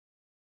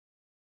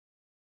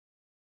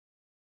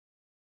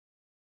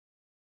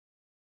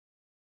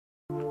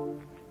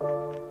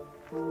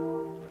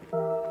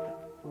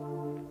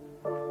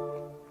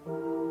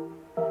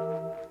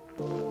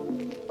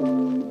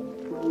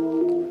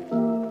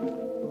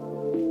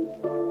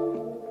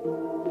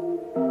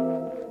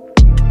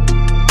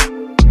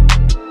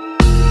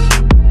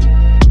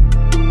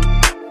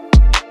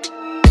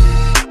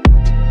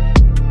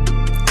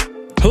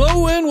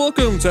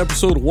to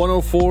episode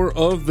 104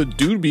 of the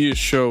Dubious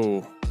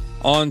Show.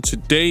 On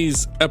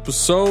today's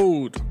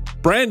episode,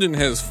 Brandon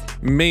has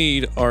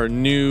made our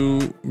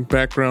new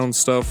background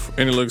stuff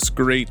and it looks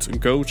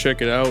great. Go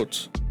check it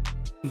out.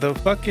 The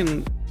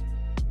fucking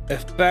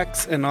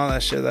effects and all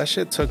that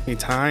shit took me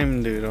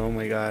time, dude. Oh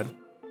my god.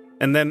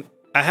 And then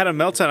I had a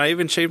meltdown. I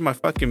even shaved my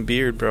fucking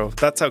beard, bro.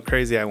 That's how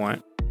crazy I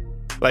went.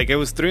 Like, it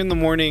was 3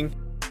 a.m.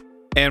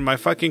 and my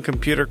fucking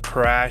computer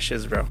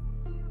crashes, bro.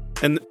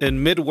 And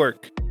in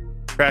mid-work,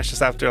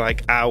 crashes after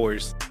like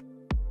hours.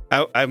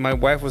 My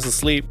wife was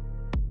asleep.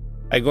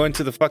 I go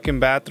into the fucking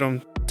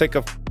bathroom, take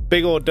a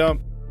big old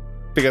dump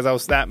because I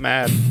was that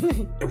mad.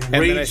 And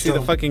then I see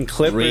the fucking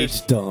clippers.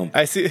 Rage dump.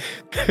 I see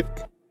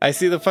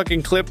the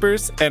fucking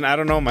clippers, and I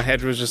don't know. My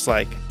head was just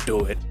like,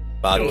 do it.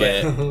 Fuck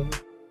it.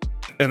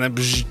 And then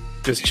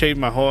just shaved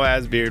my whole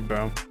ass beard,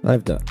 bro.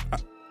 I've done.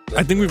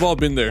 I think we've all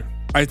been there.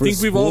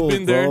 We've all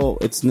been there. Bro,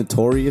 it's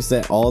notorious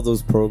that all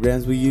those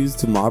programs we use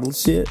to model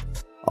shit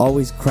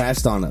always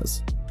crashed on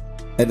us.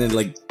 And then,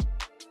 like,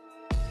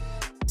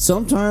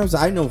 sometimes,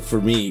 I know for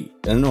me,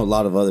 I know a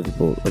lot of other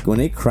people, like, when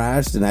it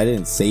crashed and I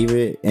didn't save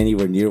it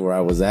anywhere near where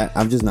I was at,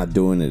 I'm just not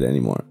doing it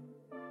anymore.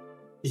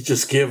 You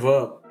just give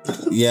up.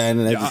 Yeah, and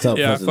then I just tell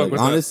the person, like,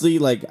 honestly,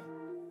 like,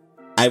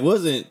 it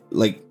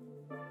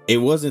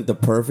wasn't the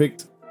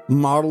perfect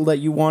model that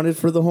you wanted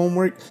for the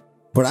homework,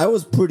 but I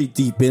was pretty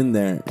deep in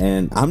there,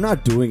 and I'm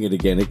not doing it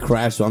again. It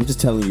crashed, so I'm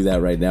just telling you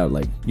that right now.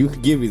 Like, you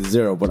can give me the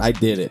 0, but I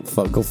did it.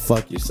 Go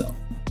fuck yourself.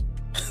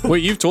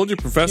 Wait, you've told your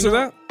professor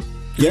that?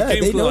 Yeah,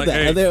 they know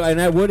that. Hey. And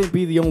I wouldn't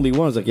be the only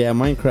one. It's like, yeah,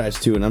 mine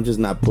crashed too, and I'm just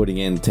not putting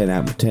in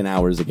 10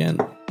 hours again.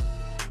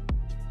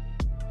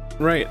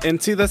 Right,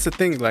 and see, that's the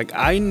thing. Like,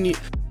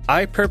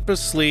 I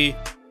purposely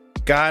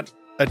got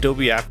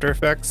Adobe After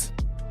Effects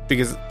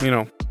because,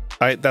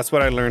 that's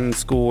what I learned in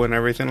school and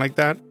everything like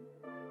that.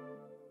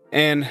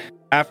 And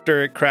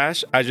after it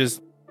crashed, I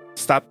just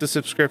stopped the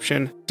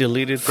subscription,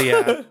 deleted the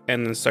app,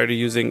 and then started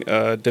using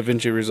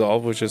DaVinci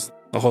Resolve, which is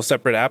a whole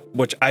separate app,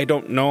 which I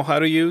don't know how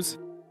to use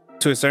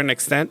to a certain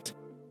extent.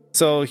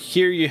 So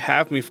here you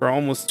have me for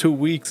almost 2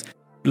 weeks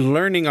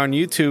learning on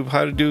YouTube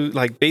how to do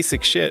like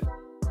basic shit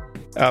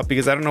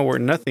because I don't know where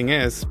nothing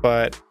is.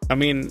 But I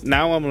mean,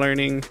 now I'm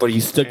learning. But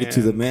you stuck it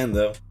to the man,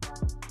 though.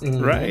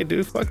 Right,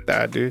 dude. Fuck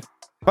that, dude.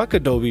 Fuck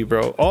Adobe,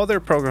 bro. All their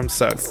programs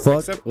suck.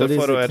 Except the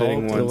photo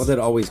editing ones. The one that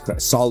always crash.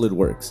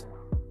 SolidWorks.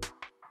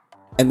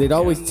 And they'd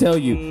always tell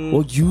you,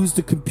 well, use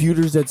the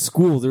computers at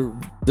school.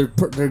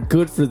 They're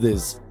good for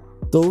this.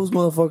 Those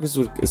motherfuckers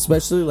would,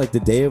 especially like the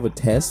day of a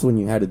test when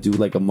you had to do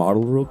like a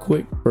model real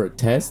quick for a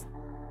test.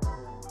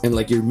 And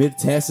like you're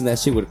mid-test and that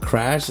shit would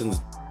crash. And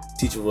the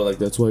teacher would like,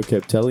 that's why I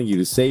kept telling you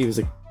to save. It's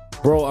like,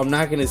 bro, I'm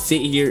not going to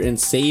sit here and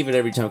save it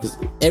every time. Because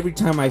every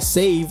time I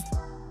save,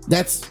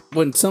 that's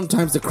when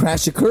sometimes the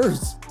crash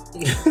occurs.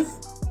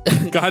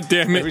 God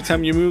damn it. Every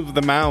time you move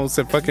the mouse,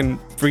 it fucking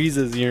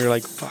freezes and you're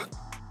like, fuck.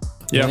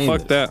 Yeah,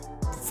 fuck that.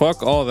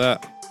 Fuck all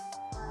that.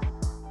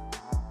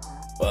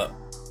 But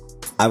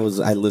I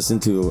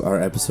listened to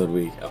our episode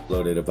we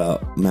uploaded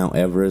about Mount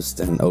Everest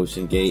and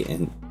Ocean Gate,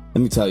 and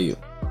let me tell you,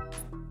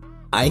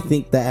 I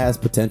think that has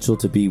potential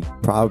to be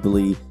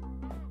probably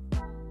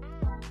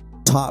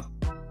top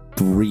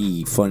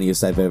 3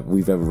 funniest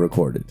we've ever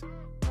recorded.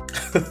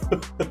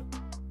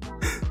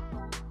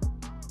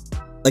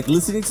 Like,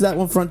 listening to that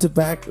one front to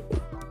back,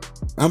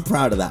 I'm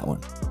proud of that one.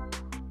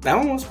 That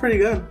one was pretty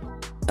good.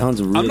 That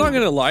one's really I'm not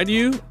going to lie to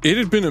you. It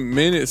had been a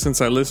minute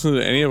since I listened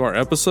to any of our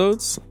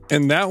episodes,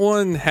 and that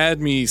one had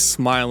me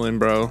smiling,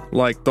 bro.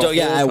 Like, the whole time.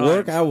 At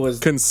work, I was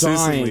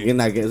consistently.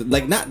 dying, and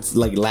like not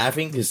like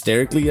laughing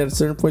hysterically at a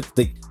certain point.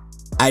 Like,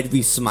 I'd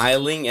be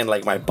smiling, and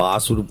like my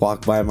boss would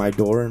walk by my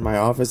door in my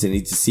office, and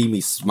he'd just see me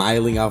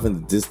smiling off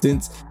in the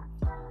distance.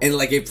 And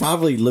like it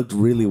probably looked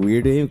really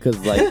weird to him because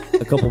like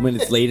a couple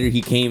minutes later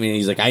he came and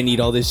he's like, I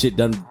need all this shit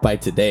done by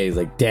today. He's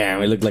like,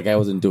 damn, it looked like I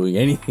wasn't doing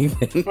anything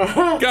then.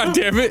 God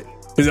damn it.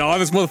 He's like, oh,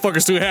 this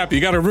motherfucker's too happy.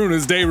 You gotta ruin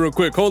his day real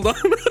quick. Hold on.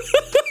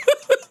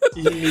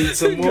 You need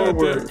some more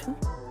work.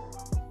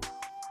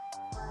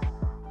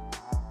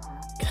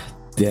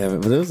 Damn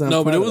it.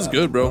 But it was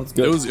good, bro.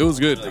 It was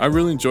good. I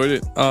really enjoyed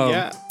it.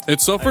 It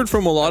suffered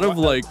from a lot of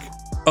like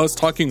us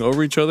talking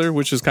over each other,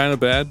 which is kind of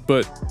bad,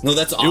 but no,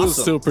 that's awesome. It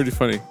was still pretty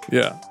funny.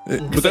 Yeah.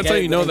 But that's how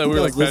you know that we're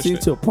like listening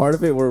to a part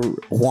of it where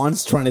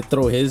Juan's trying to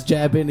throw his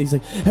jab in. He's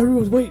like,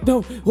 everyone, wait.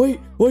 And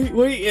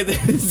then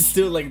it's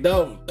still like,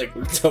 no. Like,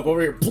 we're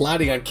over here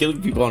plotting on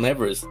killing people on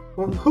Everest.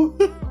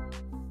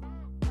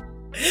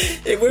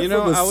 It went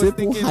from a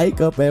simple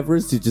hike up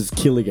Everest to just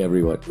killing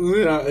everyone.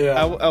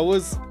 Yeah.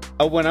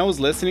 When I was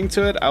listening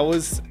to it, I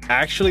was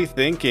actually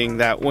thinking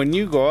that when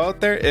you go out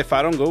there, if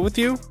I don't go with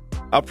you,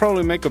 I'll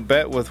probably make a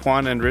bet with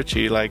Juan and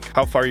Richie, like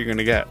how far you're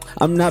gonna get.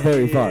 I'm not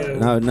very far.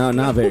 No,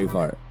 not very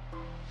far.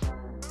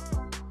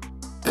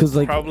 Cause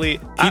like probably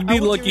he'd be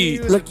lucky.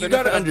 Like you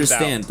gotta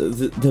understand,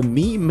 the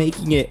me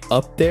making it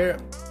up there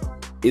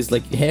is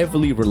like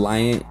heavily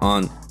reliant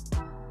on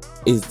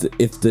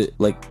if the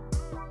like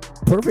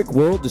perfect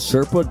world, the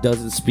Sherpa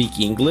doesn't speak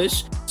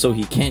English, so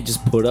he can't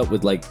just put up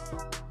with like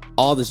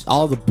all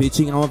the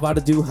bitching I'm about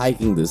to do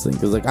hiking this thing,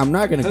 because like I'm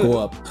not gonna go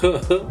up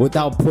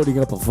without putting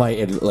up a fight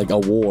and like a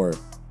war,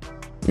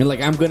 and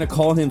like I'm gonna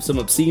call him some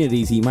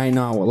obscenities he might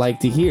not like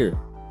to hear,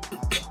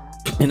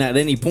 and at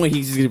any point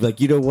he's just gonna be like,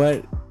 you know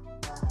what,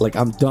 like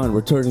I'm done,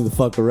 we're turning the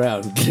fuck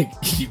around. Like,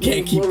 you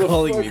can't keep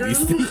calling me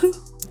these things.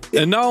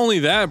 And not only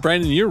that,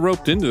 Brandon, you're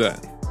roped into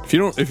that.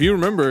 If you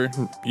remember,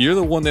 you're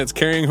the one that's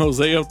carrying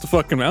Jose up the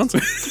fucking mountain.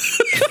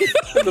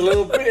 The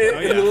little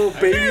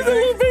baby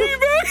thing.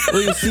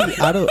 Well, you see,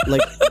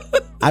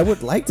 I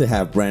would like to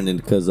have Brandon,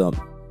 because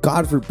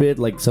God forbid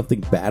like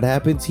something bad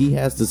happens, he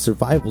has the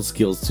survival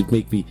skills to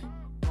make me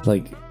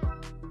like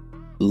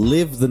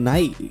live the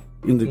night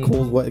in the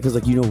cold weather, because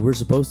like, you know, we're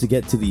supposed to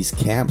get to these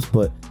camps,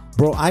 but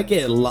bro,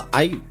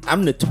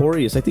 I'm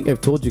notorious. I think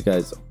I've told you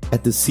guys,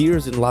 at the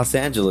Sears in Los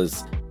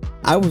Angeles,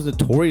 I was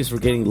notorious for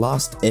getting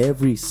lost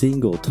every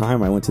single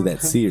time I went to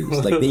that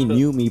Sears. Like, they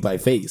knew me by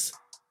face.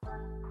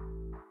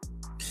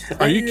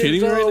 Are you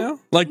kidding me right now?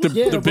 Like the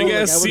big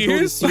ass I would go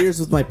to Sears? Sears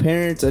with my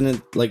parents, and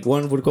then like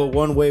one would go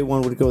one way,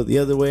 one would go the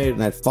other way,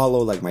 and I'd follow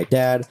like my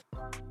dad,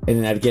 and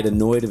then I'd get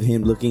annoyed of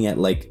him looking at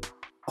like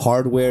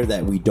hardware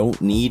that we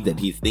don't need that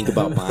he'd think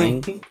about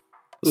buying. So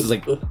it's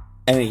like,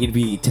 and he'd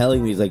be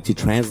telling me like to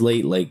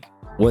translate like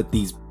what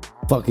these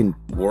fucking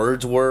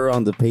words were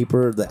on the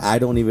paper that I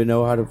don't even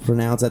know how to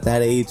pronounce at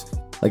that age.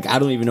 Like, I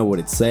don't even know what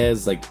it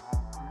says. Like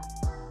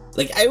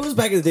it was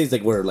back in the days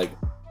like where like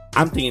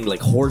I'm thinking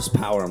like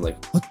horsepower. I'm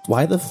like, what?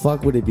 Why the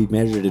fuck would it be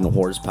measured in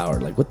horsepower?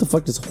 Like, what the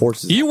fuck does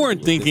horses? You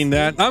weren't thinking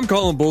that. I'm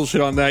calling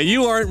bullshit on that.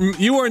 You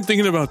weren't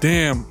thinking about,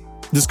 damn,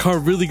 this car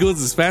really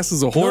goes as fast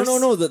as a horse.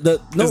 No.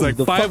 There's like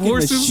the 5 fucking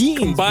horses machines,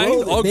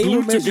 combined, bro, all they were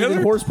glued measured together.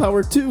 in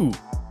horsepower too,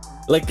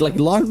 like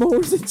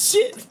lawnmowers and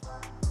shit.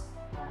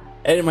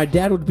 And my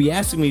dad would be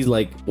asking me, he's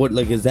like, what,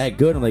 like, is that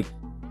good? I'm like,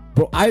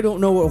 bro, I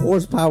don't know what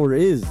horsepower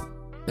is.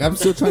 I'm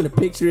still trying to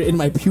picture it in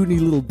my puny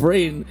little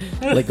brain.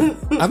 Like,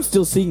 I'm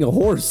still seeing a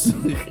horse.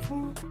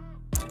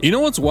 You know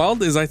what's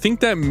wild is I think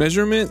that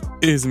measurement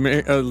is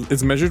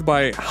measured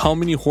by how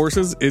many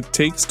horses it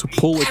takes to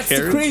pull a That's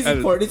carriage. the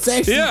crazy part. It's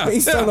actually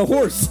based on a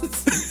horse.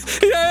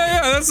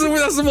 Yeah. That's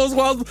the most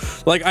wild.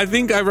 Like, I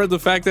think I read the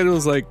fact that it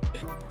was like,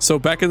 so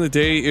back in the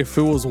day, if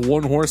it was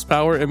 1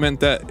 horsepower, it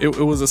meant that it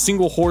was a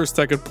single horse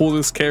that could pull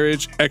this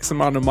carriage X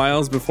amount of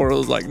miles before it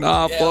was like,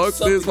 nah, fuck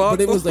this. Fuck.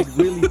 But it was like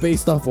really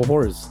based off a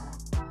horse.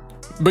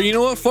 But you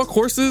know what? Fuck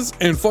horses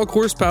and fuck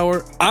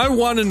horsepower. I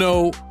want to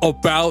know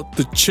about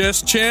the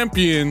chess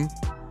champion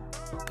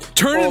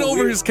turning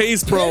over his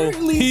case, bro.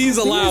 Apparently, He's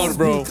allowed,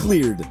 bro.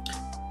 Cleared.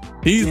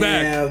 He's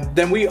back. Yeah,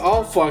 then we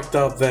all fucked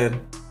up then.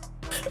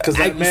 Because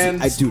that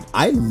man,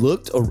 I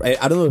looked.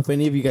 I don't know if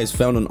any of you guys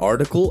found an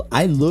article.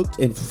 I looked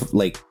and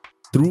like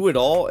through it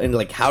all, and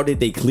like, how did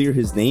they clear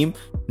his name?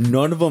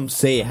 None of them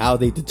say how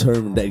they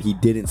determined that he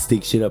didn't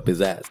stick shit up his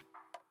ass.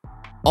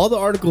 All the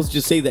articles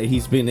just say that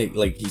he's been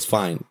like, he's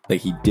fine,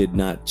 like he did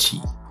not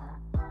cheat.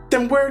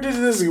 then where did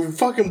this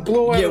fucking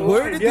blow out? Yeah,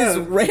 where did this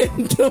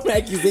random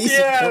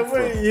accusation come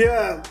from?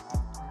 Yeah.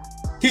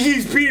 He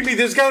keeps beating me.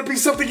 There's got to be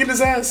something in his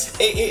ass.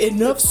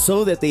 Enough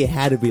so that they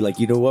had to be like,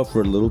 you know what?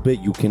 For a little bit,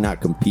 you cannot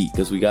compete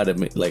because we got to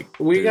make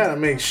We got to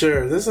make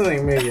sure this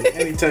ain't making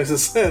any types of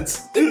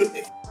sense.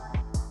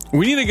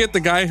 We need to get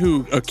the guy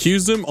who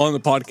accused him on the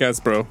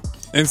podcast, bro,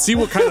 and see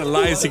what kind of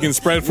lies he can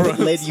spread for what us.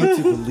 led you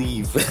to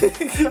believe.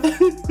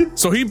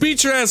 So he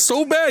beat your ass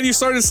so bad, you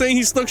started saying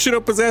he stuck shit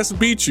up his ass to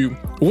beat you.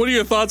 What are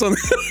your thoughts on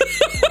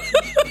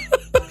that?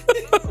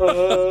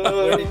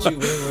 Where did you?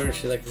 Where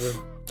she like?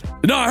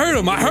 No, I heard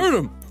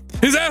him.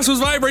 His ass was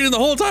vibrating the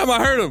whole time. I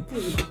heard him.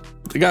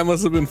 The guy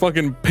must have been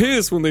fucking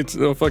pissed when they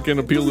fucking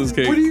appealed his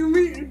case. What do you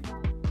mean?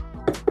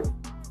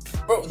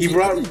 Bro, he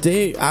brought the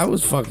day I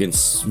was fucking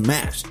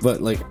smashed, but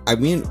like, I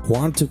mean,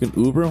 Juan took an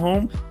Uber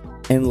home,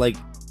 and like,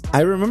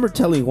 I remember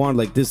telling Juan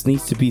like, this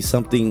needs to be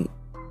something.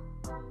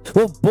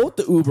 Well, both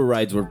the Uber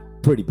rides were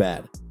pretty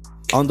bad.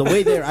 On the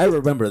way there, I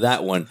remember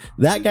that one.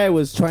 That guy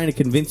was trying to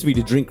convince me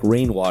to drink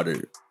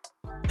rainwater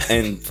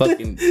and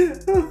fucking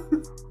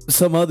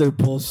some other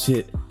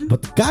bullshit.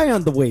 But the guy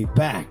on the way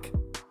back,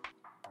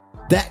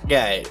 that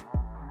guy,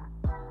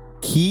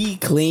 he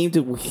claimed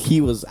he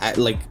was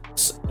like,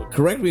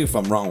 correct me if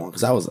I'm wrong,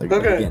 because I was like,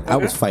 I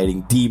was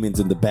fighting demons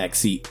in the back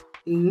seat.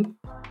 Mm-hmm.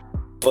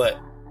 But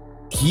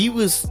he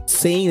was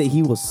saying that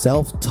he was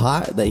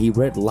self-taught, that he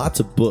read lots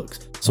of books,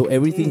 so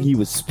everything he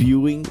was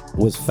spewing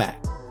was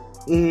fact.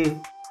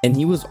 And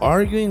he was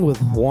arguing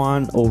with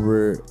Juan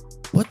over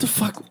what the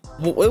fuck.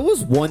 Well, it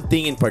was one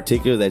thing in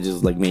particular that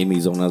just like made me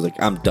zone. I was like,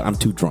 I'm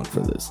too drunk for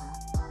this.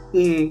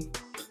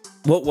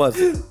 What was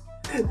it?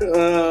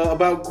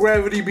 About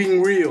gravity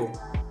being real.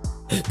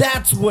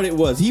 That's what it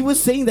was. He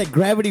was saying that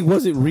gravity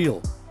wasn't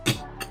real.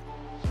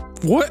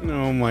 What?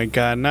 Oh my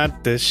god,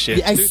 not this shit.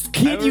 Yeah, I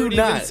kid you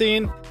not.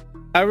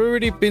 I've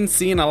already been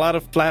seeing a lot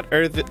of flat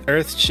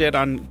earth shit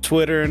on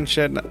Twitter and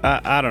shit.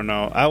 I don't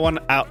know. I want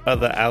out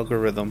of the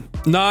algorithm.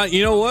 Nah,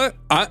 you know what?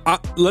 I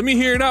let me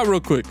hear it out real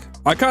quick.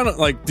 I kind of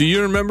like, do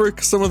you remember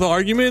some of the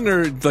argument,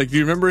 or like, do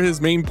you remember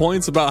his main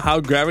points about how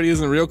gravity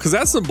isn't real? Because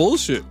that's some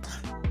bullshit.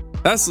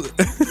 That's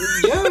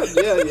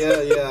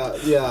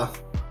Yeah.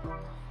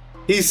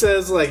 He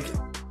says like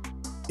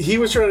he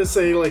was trying to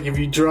say like if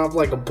you drop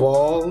like a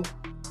ball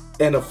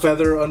and a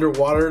feather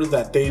underwater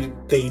that they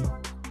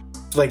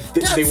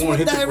won't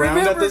hit the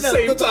ground at the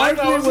same time. The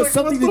argument was like,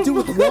 something to do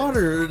with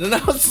water, and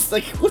I was just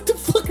like, "What the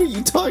fuck are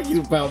you talking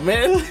about,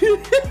 man?"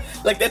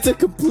 Like that's a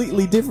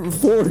completely different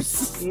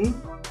force.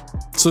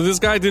 so this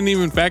guy didn't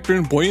even factor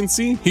in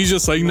buoyancy. He's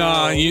just like,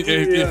 nah.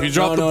 If you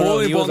drop the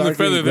bowling ball in the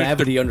feather,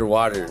 gravity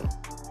underwater.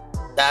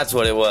 That's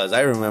what it was.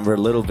 I remember a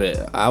little bit.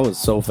 I was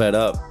so fed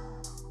up.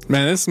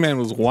 Man, this man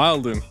was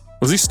wilding.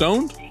 Was he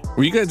stoned?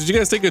 Did you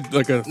guys take a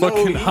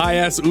fucking high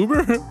ass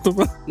Uber?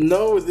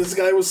 No, this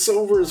guy was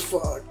sober as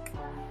fuck.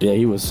 Yeah,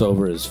 he was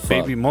sober as fuck.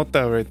 Baby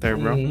Mota right there,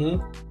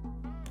 bro.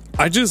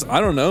 I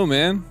don't know,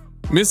 man.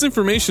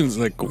 Misinformation's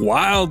like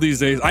wild these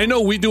days. I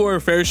know we do our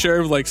fair share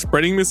of like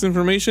spreading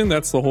misinformation.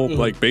 That's the whole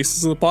like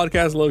basis of the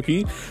podcast, low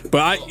key.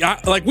 But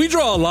I like we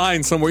draw a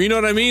line somewhere. You know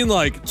what I mean?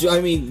 Like,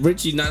 I mean,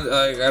 Richie.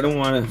 I don't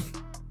want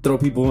to throw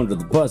people under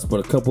the bus,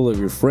 but a couple of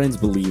your friends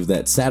believe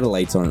that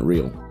satellites aren't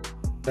real.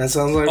 That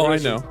sounds like I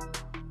know.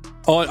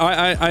 Oh,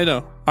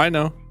 I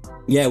know.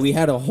 Yeah, we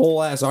had a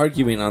whole ass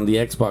argument on the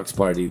Xbox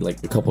party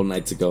like a couple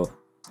nights ago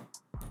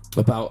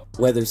about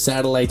whether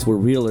satellites were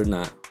real or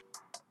not.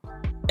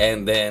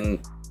 And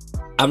then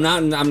I'm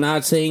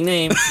not saying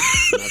names.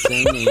 I'm not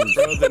saying names.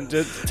 Bro, then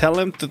just tell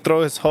him to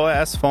throw his whole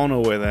ass phone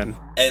away then.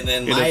 And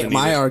then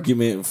my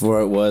argument for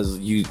it was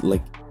you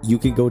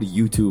can go to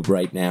YouTube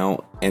right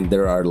now and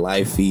there are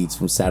live feeds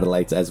from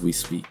satellites as we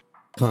speak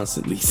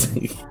constantly.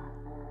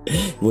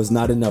 It was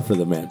not enough for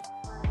the man.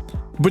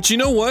 But you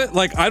know what?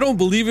 Like, I don't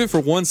believe it for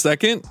 1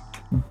 second.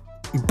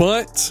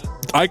 But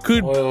I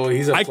could. Oh,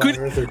 he's a flat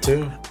earther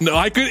too. No,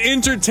 I could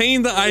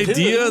entertain the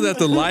idea that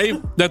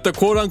the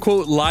quote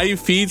unquote live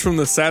feeds from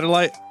the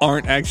satellite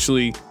aren't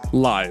actually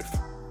live.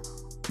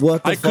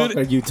 What the fuck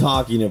are you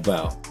talking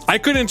about? I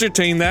could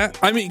entertain that.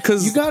 I mean,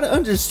 because you gotta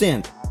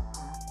understand.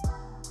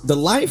 The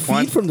live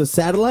feed from the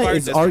satellite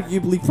is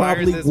arguably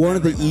probably one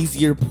of the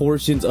easier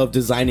portions of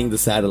designing the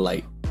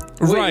satellite.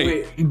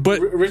 Right, but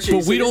Richie,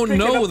 but we don't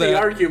know that. The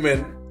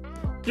argument.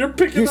 You're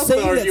picking up the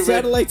argument. You're saying that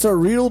satellites are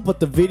real, but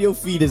the video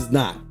feed is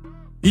not.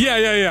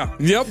 Yeah.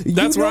 Yep,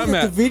 that's where I'm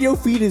at. The video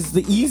feed is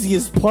the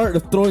easiest part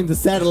of throwing the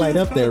satellite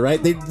up there,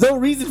 right? There's no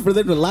reason for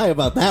them to lie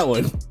about that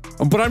one.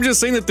 But I'm just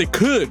saying that they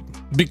could,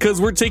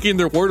 because we're taking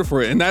their word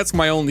for it, and that's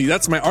my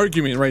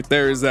argument right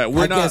there. Is that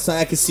we're not? I guess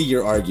I can see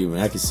your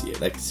argument. I can see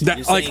it. I can see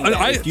that. Like,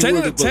 if you 10 were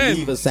out to of 10,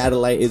 believe a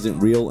satellite isn't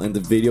real and the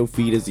video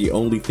feed is the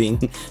only thing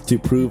to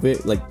prove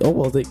it, like, oh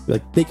well,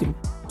 they can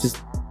just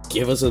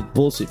give us a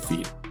bullshit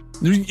feed.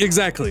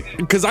 Exactly,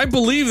 because I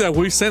believe that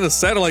we sent a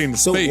satellite into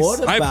space.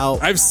 What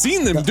about I've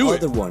seen them do it.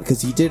 The other one,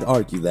 because he did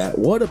argue that.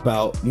 What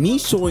about me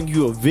showing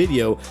you a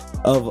video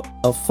of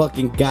a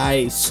fucking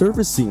guy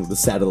servicing the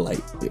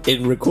satellite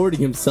and recording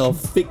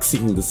himself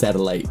fixing the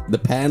satellite, the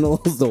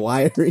panels, the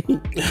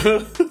wiring?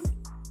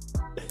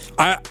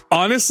 I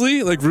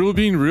honestly, like, real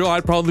being real,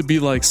 I'd probably be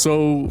like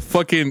so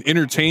fucking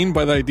entertained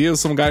by the idea of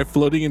some guy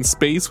floating in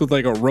space with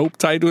like a rope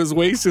tied to his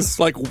waist, just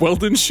like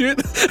welding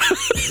shit.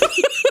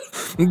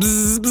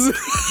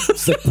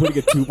 It's like putting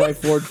a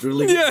 2x4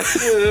 drilling. Yeah,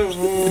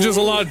 just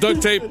a lot of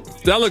duct tape.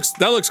 That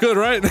looks good,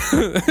 right?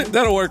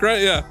 That'll work,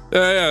 right?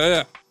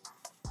 Yeah.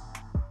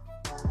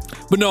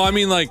 But no, I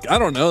mean, like, I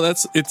don't know.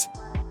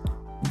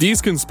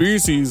 These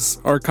conspiracies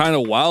are kind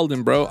of wild,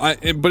 and bro.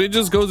 But it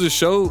just goes to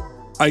show,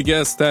 I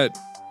guess, that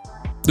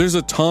there's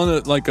a ton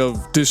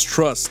of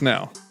distrust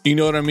now. You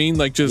know what I mean?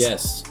 Like, just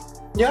yes,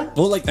 yeah.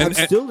 Well, like, I'm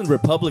still in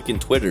Republican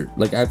Twitter.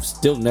 Like, I've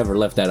still never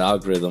left that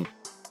algorithm.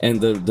 And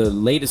the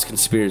latest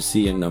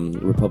conspiracy in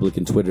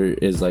Republican Twitter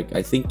is like,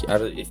 I think,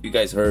 if you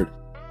guys heard,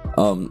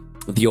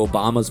 the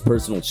Obama's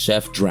personal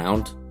chef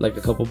drowned like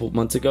a couple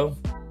months ago.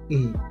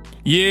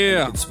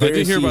 Yeah, I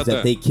did hear about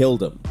that. They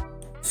killed him.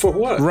 For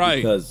what?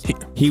 Right. Because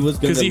he was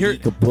going to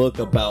leak a book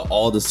about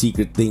all the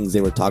secret things they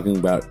were talking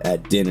about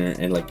at dinner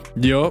and like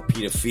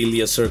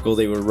pedophilia circle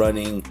they were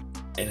running.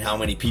 And how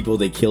many people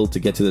they killed to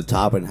get to the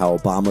top, and how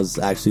Obama's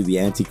actually the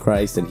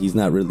Antichrist, and he's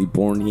not really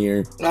born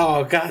here.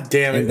 Oh, god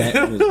damn it!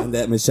 And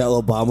that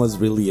Michelle Obama's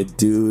really a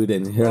dude,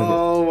 and her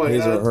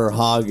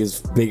hog is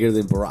bigger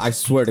than Barack. I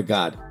swear to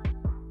God.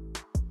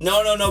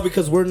 No,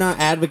 because we're not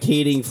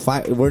advocating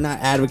We're not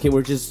advocating.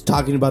 We're just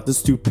talking about the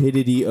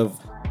stupidity of,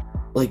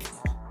 like,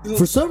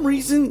 for some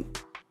reason,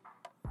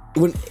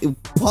 when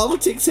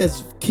politics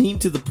has came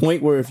to the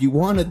point where if you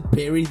want to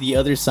bury the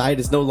other side,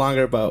 it's no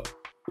longer about,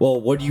 well,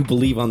 what do you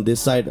believe on this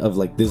side of,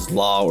 like, this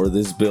law or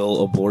this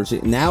bill,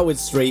 abortion? Now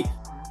it's straight,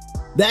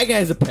 that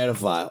guy's a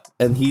pedophile,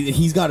 and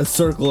he's got a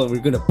circle, and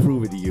we're gonna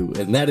prove it to you,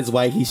 and that is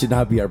why he should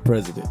not be our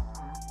president.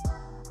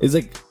 It's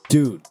like,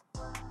 dude,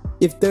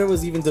 if there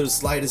was even the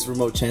slightest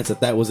remote chance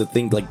that was a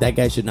thing, like, that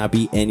guy should not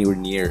be anywhere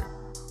near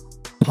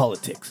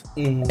politics.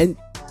 And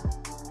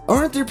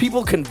aren't there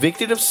people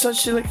convicted of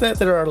such shit like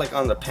that are, like,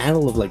 on the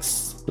panel of, like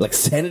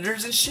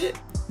senators and shit?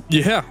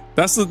 Yeah,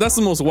 that's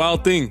the most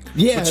wild thing.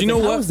 Yeah, but you know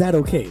what? How is that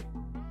okay?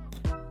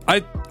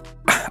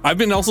 I've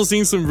been also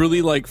seeing some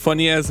really, like,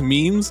 funny ass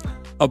memes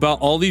about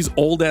all these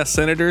old ass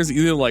senators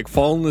either like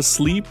falling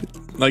asleep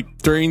like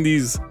during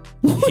these.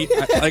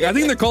 Like I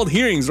think they're called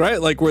hearings,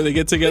 right? Like where they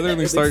get together and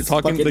they start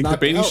talking, like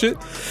debating shit.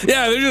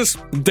 Yeah, they're just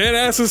dead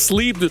ass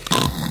asleep.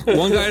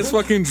 One guy's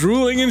fucking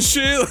drooling and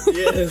shit.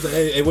 Yeah, it's like,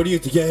 hey, what do you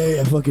think?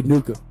 Yeah, fucking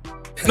nuke him.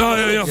 No,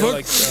 yeah, fuck.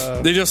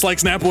 like, They just like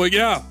snap away.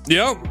 Yeah.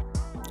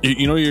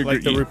 You know, you're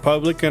like the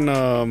Republican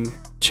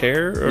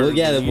chair. Or Well,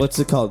 yeah, what's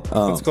it called?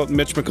 It's called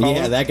Mitch McConnell.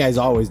 Yeah, that guy's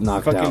always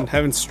knocked fucking out.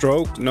 having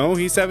stroke. No,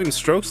 he's having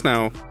strokes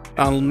now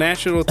on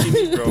national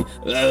TV, bro.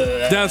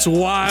 That's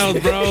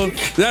wild, bro.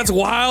 That's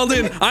wild.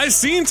 And I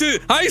seen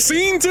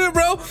it,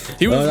 bro.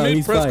 He was mid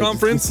he's press fine.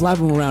 conference Just slap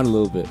him around a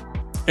little bit.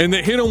 and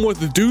they hit him with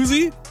the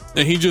doozy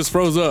and he just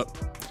froze up.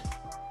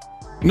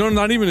 No,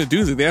 not even a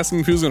doozy. They asked him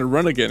if he was going to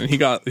run again, and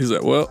he's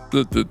like, well,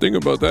 the thing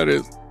about that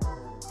is,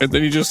 and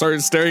then he just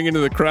started staring into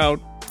the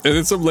crowd, and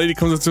then some lady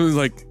comes up to him and is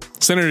like,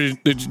 Senator,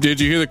 did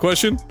you hear the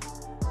question?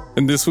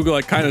 And this would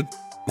like kind of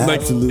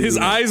like his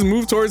eyes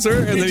move towards her,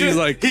 and then he's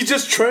like, he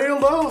just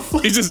trailed off.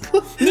 he just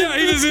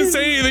didn't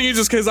say anything.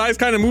 His eyes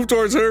kind of moved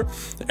towards her,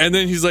 and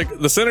then he's like,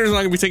 the senator's not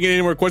gonna be taking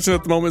any more questions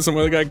at the moment. Some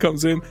other guy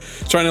comes in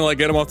trying to like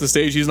get him off the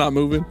stage. He's not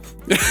moving.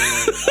 I've been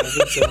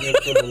saying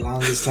it for the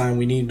longest time.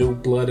 We need new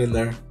blood in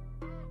there.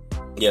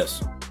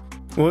 Yes.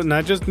 Well,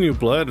 not just new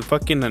blood,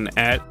 fucking an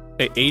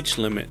age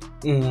limit.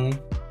 Mm-hmm.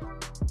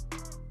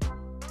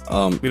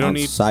 We don't on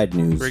need side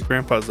news. Great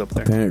grandpa's up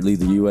there. Apparently,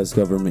 the U.S.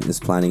 government is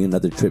planning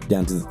another trip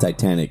down to the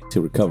Titanic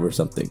to recover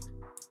something.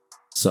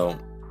 So,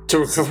 To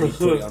recover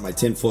putting on my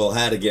tinfoil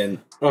hat again.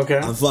 Okay.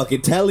 I'm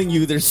fucking telling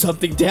you, there's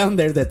something down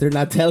there that they're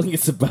not telling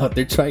us about.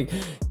 They're trying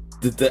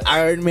the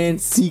Iron Man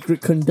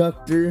secret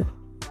conductor,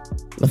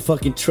 a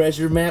fucking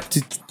treasure map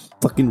to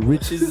fucking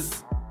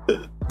riches.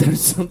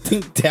 There's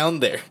something down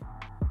there.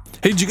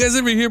 Hey, did you guys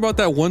ever hear about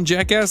that one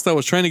jackass that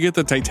was trying to get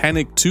the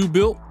Titanic 2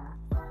 built?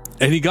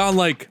 And he got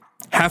like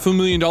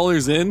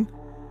 $500,000 in.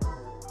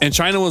 And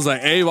China was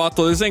like, hey,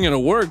 Vato, this ain't gonna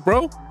work,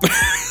 bro.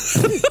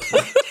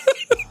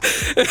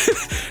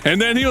 And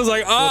then he was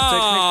like,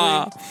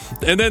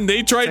 and then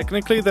they tried.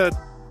 Technically, the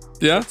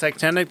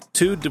Titanic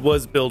 2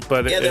 was built,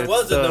 but Yeah, there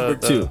was a number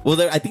 2.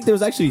 Well, I think there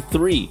was actually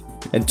 3,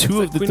 and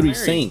 2 of the Queen 3 Mary.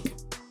 sank.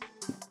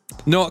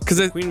 No,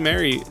 because Queen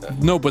Mary.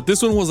 no, but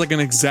this one was like an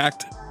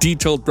exact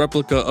detailed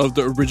replica of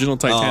the original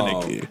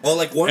Titanic. Well,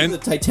 like one of the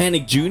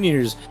Titanic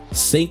Juniors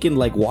sank in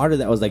like water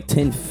that was like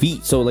 10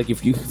 feet. So like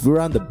if you were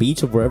on the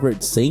beach or wherever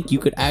it sank, you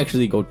could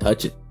actually go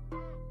touch it.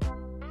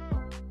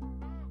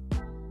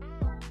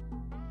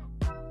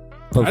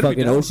 But I'd be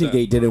fucking down with Ocean that.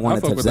 Gate didn't want I'd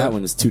to fuck touch with that that.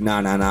 one. It's too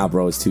nah,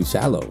 bro. It's too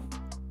shallow.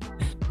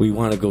 We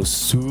want to go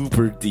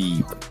super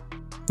deep.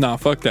 Nah,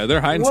 fuck that.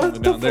 They're hiding What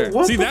something the down there. fu-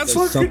 what See, the that's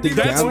fuck something could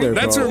be down there,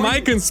 that's bro. where my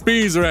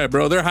conspiracies are at,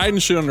 bro. They're hiding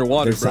shit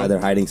underwater, bro. They're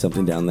hiding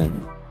something down there.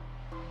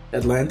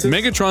 Atlantis?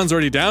 Megatron's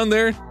already down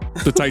there.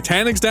 The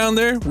Titanic's down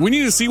there. We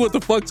need to see what the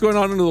fuck's going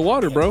on under the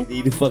water, bro. We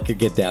need to fucking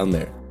get down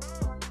there.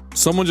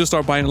 Someone just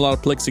start buying a lot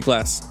of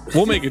plexiglass.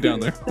 We'll make it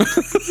down there.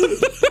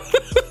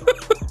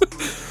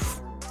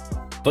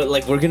 But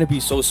like we're gonna be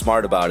so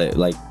smart about it.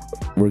 Like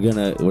we're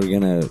not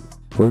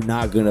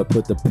gonna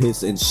put the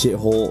piss and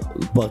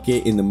shithole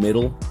bucket in the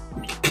middle.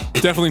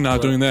 Definitely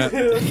not doing that.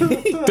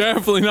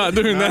 Definitely not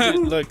doing that.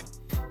 Look,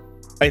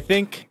 I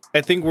think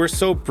we're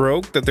so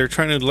broke that they're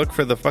trying to look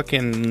for the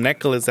fucking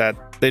necklace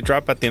that they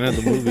drop at the end of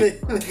the movie.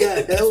 They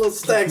got hella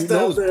stacks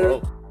down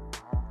there.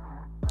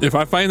 If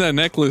I find that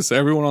necklace,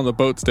 everyone on the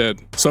boat's dead.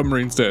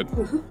 Submarine's dead.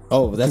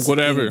 Oh, that's the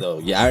Whatever. thing, though.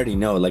 Yeah, I already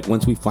know. Like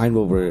once we find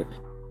what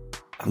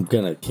I'm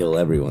gonna kill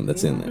everyone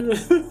that's in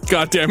there.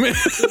 God damn it.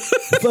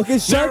 Fucking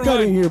shark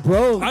out of here,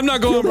 bro. I'm not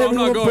going, bro. I'm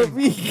not Kill everyone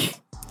going. but me.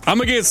 I'm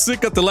gonna get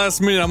sick at the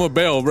last minute. I'm gonna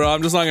bail, bro.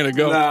 I'm just not gonna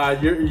go. Nah,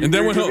 you're And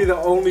then when gonna be the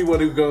only one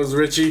who goes,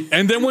 Richie.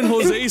 And then when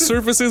Jose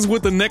surfaces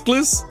with the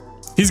necklace,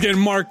 he's getting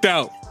marked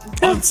out.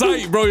 On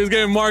sight, bro. He's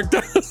getting marked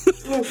out.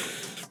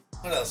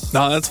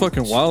 Nah, that's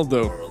fucking wild,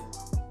 though.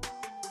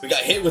 We got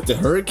hit with the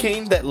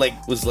hurricane that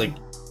was like.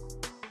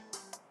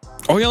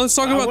 Oh, yeah, let's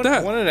talk about I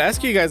that. wanted to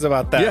ask you guys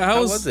about that. Yeah,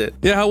 how was it?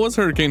 Yeah, how was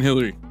Hurricane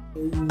Hillary?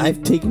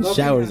 I've taken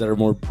showers that are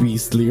more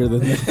beastlier than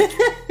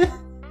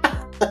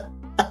that.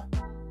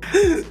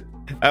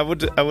 I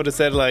would have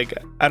said like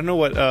I don't know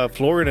what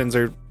Floridans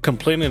are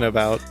complaining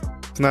about.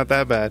 It's not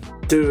that bad.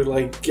 Dude,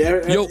 like,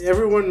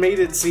 everyone made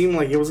it seem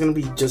like it was gonna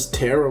be just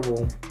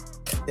terrible.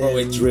 Oh,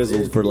 it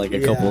drizzled for like a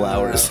couple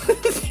hours.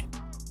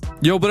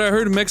 Yo, but I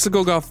heard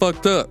Mexico got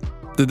fucked up.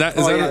 Is that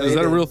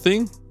a real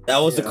thing? That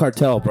was the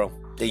cartel, bro.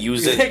 They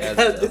used it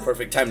as the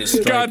perfect time to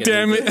strike. God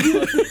damn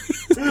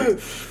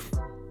it.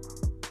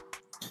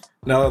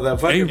 No, that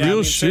fucking Hey,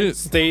 real certain shit.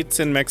 States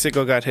in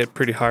Mexico got hit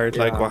pretty hard,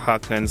 like Yeah.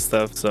 Oaxaca and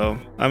stuff. So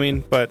I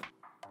mean, but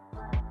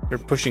they're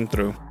pushing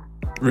through.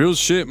 Real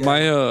shit.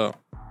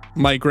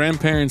 My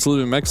grandparents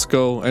live in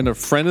Mexico, and a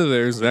friend of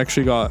theirs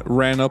actually got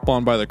ran up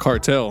on by the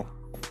cartel.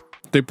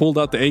 They pulled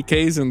out the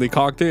AKs and they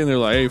cocked it, and they're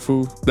like, "Hey,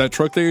 fool, that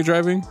truck that you're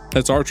driving,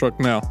 that's our truck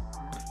now."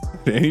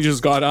 And he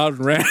just got out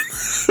and ran.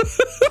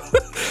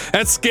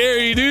 That's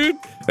scary, dude.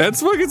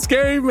 That's fucking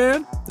scary,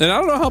 man. And I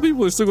don't know how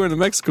people are still going to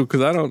Mexico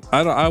because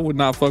I would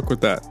not fuck with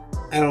that.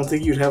 I don't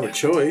think you'd have a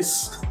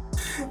choice.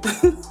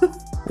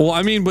 Well,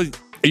 I mean, but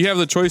you have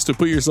the choice to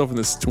put yourself in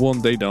this. Well,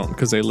 they don't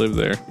because they live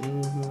there.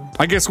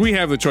 I guess we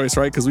have the choice,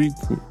 right?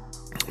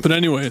 But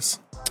anyways.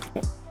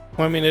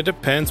 Well, I mean, it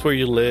depends where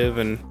you live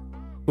and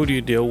who do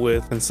you deal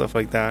with and stuff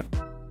like that.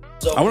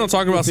 So I want to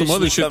talk about some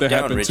other shit that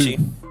happened too.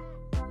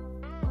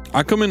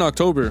 I come in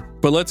October,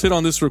 but let's hit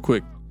on this real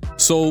quick.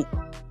 So,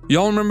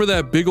 y'all remember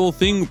that big old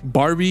thing,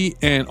 Barbie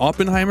and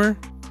Oppenheimer?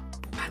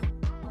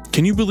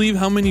 Can you believe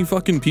how many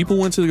fucking people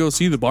went to go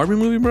see the Barbie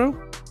movie, bro?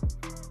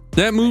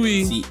 That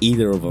movie See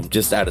either of them,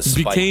 just out of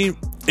spite. became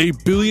a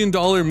 $1 billion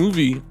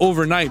movie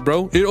overnight,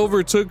 bro. It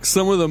overtook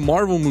some of the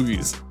Marvel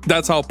movies.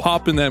 That's how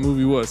poppin' that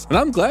movie was. And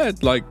I'm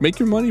glad, like, make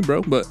your money,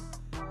 bro. But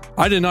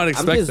I did not I'm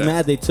expect just that.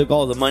 mad they took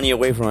all the money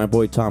away from my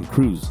boy Tom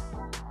Cruise.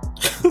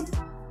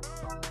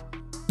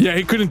 Yeah,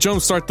 he couldn't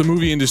jumpstart the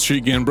movie industry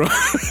again, bro.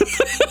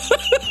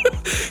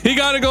 He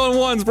got to go in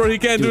once, bro. He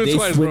can't do it They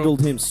twice, bro.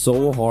 swindled him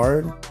so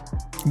hard.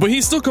 But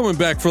he's still coming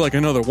back for like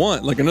another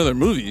one, like another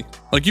movie.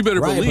 Like you better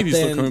Right, believe but he's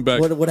still then coming back.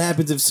 What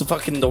happens if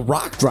fucking The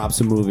Rock drops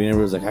a movie and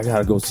everyone's like, I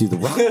gotta go see The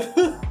Rock?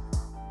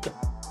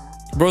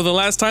 Bro, the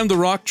last time The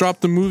Rock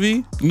dropped the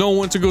movie, no one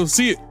went to go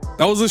see it.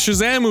 That was a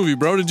Shazam movie,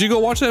 bro. Did you go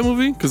watch that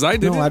movie? Because I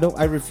didn't. No, I don't.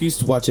 I refuse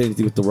to watch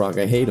anything with The Rock.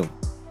 I hate him.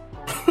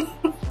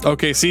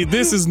 Okay, see,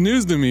 this is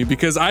news to me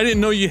because I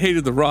didn't know you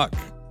hated The Rock.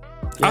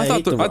 Yeah, I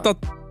hate The I Rock.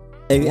 thought.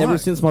 And Why? ever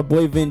since my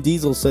boy Vin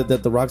Diesel said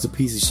that The Rock's a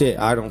piece of shit,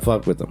 I don't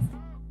fuck with him.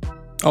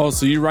 Oh,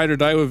 so you ride or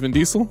die with Vin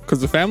Diesel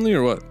because of family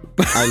or what?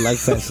 I like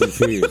Fast and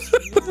Furious.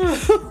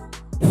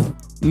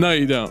 No,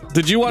 you don't.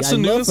 Did you watch Yeah, the I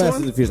love newest Fast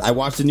one? and Furious. I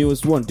watched the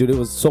newest one, dude. It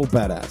was so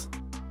badass,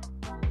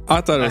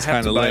 I thought it I was have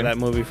kind to of buy lame. that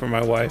movie for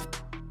my wife.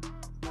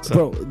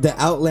 So, bro. The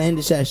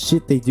outlandish ass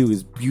shit they do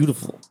is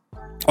beautiful.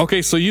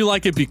 Okay, so you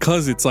like it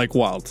because it's like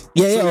wild.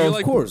 Yeah, So yeah, you're of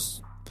like,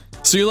 course.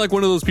 So you're like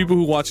one of those people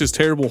who watches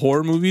terrible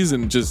horror movies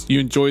and just you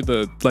enjoy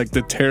the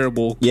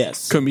terrible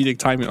Yes. comedic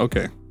timing.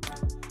 Okay,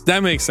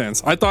 that makes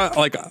sense. I thought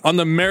like on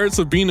the merits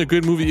of being a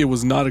good movie, it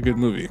was not a good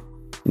movie.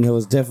 No, it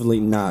was definitely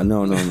not.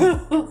 No. I'm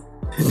not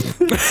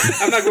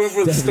going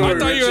for the story. I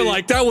thought you were Richie.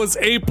 like that was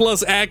A+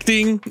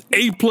 acting,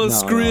 A+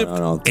 script,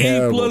 No. A+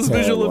 Terrible, visual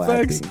terrible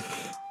effects. acting.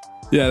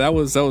 Yeah, that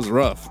was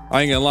rough.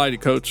 I ain't gonna lie to you,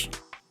 Coach.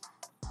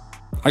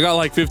 I got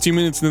like 15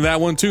 minutes into that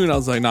one too, and I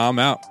was like, nah, I'm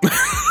out.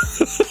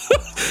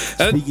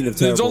 Speaking of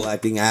terrible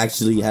acting, I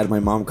actually had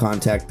my mom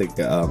contact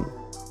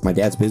my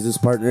dad's business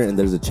partner, and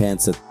there's a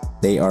chance that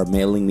they are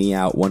mailing me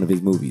out one of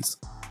his movies.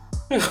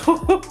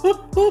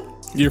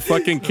 You're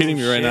fucking kidding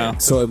me right now.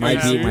 So it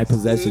might be in my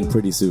possession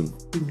pretty soon.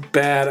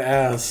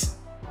 Badass.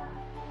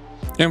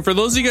 And for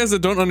those of you guys that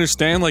don't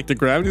understand like the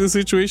gravity of the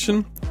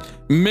situation,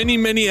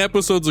 many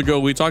episodes ago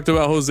we talked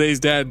about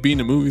Jose's dad being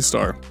a movie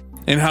star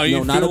and how he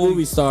No, not a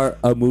movie star,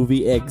 a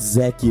movie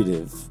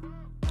executive.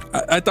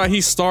 I thought he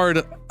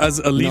starred as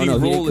a leading No,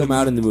 he role. didn't come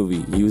out in the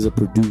movie. He was a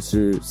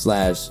producer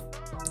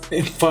 /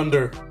 In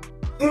Thunder.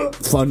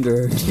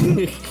 funder.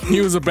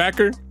 He was a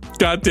backer.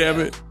 God damn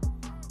it!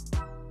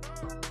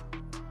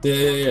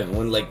 Yeah.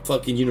 When like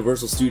fucking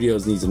Universal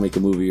Studios needs to make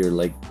a movie or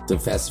like the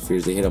Fast and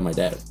Furious, they hit on my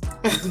dad.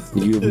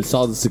 We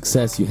saw the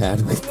success you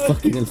had with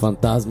fucking El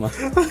Fantasma.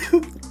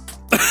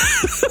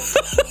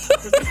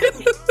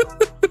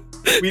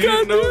 We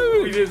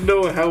didn't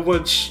know how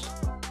much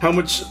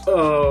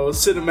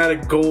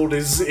cinematic gold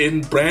is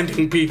in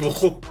branding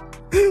people.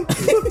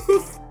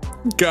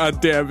 God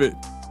damn it!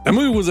 That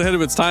movie was ahead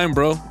of its time,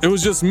 bro. It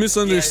was just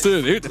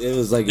misunderstood. It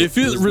was like if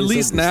it was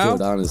released now,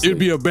 misunderstood, honestly. it'd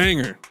be a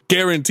banger,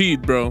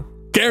 guaranteed, bro.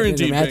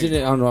 Guaranteed. Imagine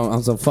banger. it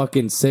on some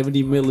fucking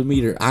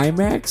 70mm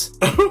IMAX.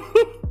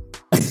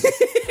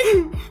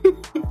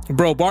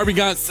 Bro, Barbie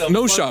got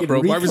no shot,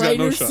 bro. Barbie's got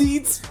no Recliner shot.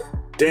 seats.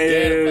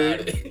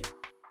 Damn.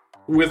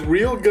 With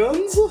real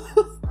guns?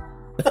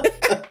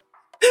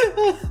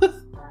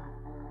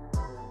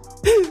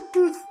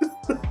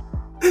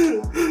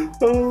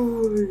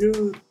 Oh my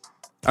god.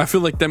 I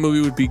feel like that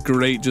movie would be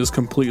great, just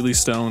completely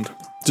stoned,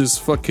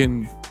 just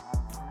fucking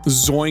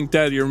zoinked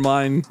out of your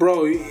mind.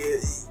 Bro,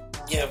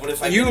 Yeah, but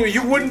if I you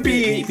wouldn't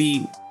be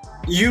Maybe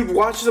you'd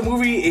watch the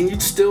movie and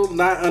you'd still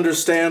not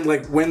understand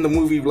like when the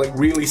movie like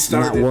really not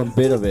started. one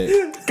bit of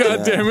it.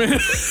 God damn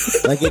it!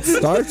 Like it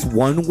starts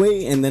one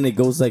way and then it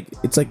goes like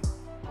it's like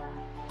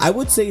I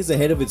would say it's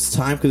ahead of its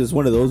time because it's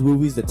one of those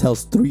movies that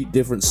tells 3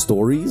 different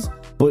stories.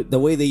 But the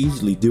way they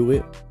usually do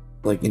it,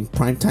 like in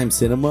primetime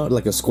cinema,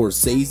 like a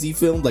Scorsese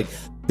film, like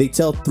they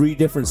tell 3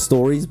 different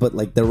stories, but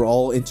like they're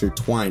all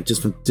intertwined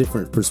just from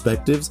different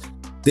perspectives.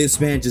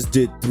 This man just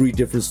did 3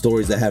 different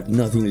stories that have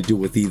nothing to do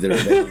with either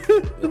of them.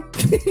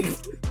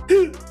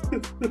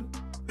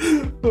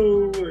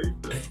 Oh my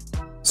god.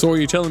 So what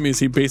you're telling me is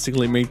he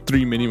basically made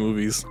 3 mini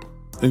movies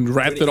and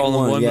wrapped it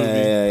all in one movie.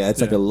 Yeah. It's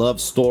like a love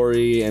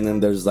story, and then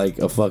there's like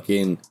a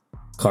fucking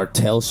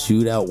cartel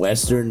shootout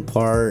western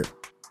part.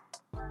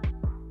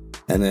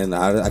 And then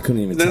I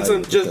couldn't even. Then tell some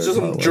you what the just third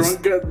some part was.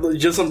 drunk guy,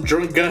 just some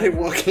drunk guy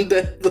walking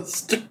down the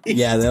street.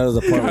 Yeah, that was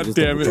a part God where just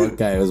damn a it. drunk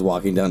guy was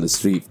walking down the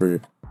street for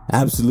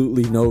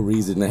absolutely no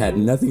reason. It had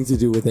nothing to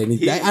do with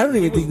anything. I don't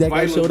even think that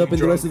guy showed up in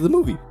the rest of the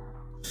movie.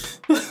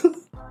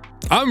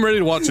 I'm ready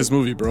to watch this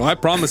movie, bro. I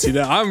promise you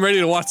that. I'm ready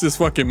to watch this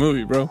fucking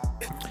movie, bro.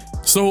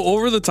 So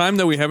over the time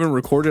that we haven't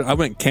recorded, I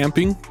went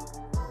camping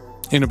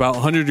in about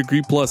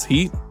 100-degree plus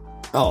heat.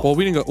 Oh, Well,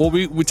 we didn't go. Well,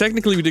 we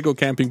technically we did go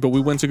camping, but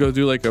we went to go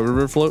do like a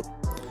river float.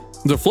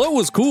 The float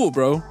was cool,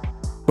 bro.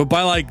 But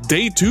by like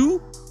day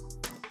 2,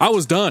 I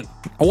was done.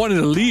 I wanted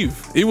to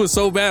leave. It was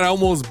so bad I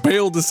almost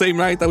bailed the same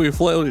night that we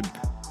floated.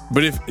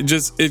 But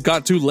it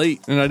got too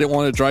late and I didn't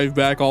want to drive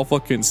back all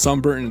fucking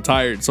sunburnt and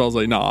tired. So I was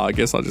like, nah, I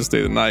guess I'll just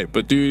stay the night.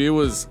 But dude, it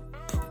was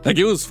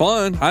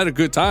fun. I had a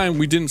good time.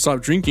 We didn't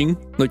stop drinking.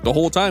 Like the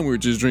whole time we were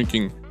just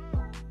drinking.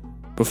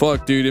 But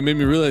fuck, dude, it made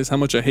me realize how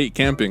much I hate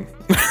camping.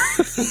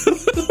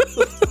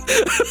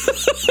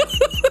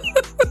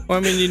 Well,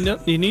 I mean,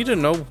 you need to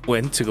know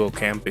when to go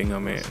camping. I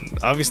mean,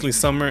 obviously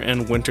summer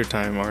and winter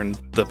time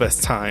aren't the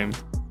best time.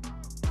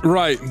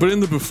 Right, but in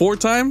the before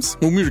times,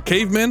 when we were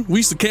cavemen, we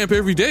used to camp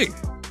every day.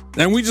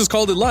 And we just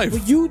called it life.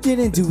 but you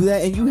didn't do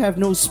that, and you have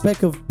no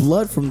speck of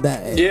blood from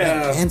that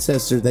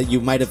ancestor that you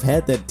might have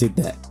had that did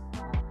that.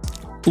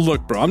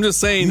 Look, bro, I'm just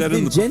saying You've that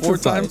in the been before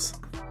gentrified. times.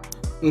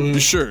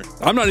 Sure.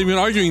 I'm not even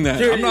arguing that.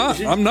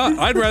 I'm not.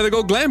 I'd rather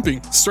go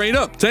glamping. Straight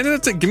up. 10 out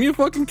of 10. Give me a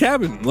fucking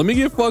cabin. Let me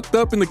get fucked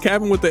up in the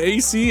cabin with the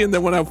AC, and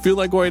then when I feel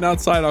like going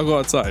outside, I'll go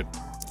outside.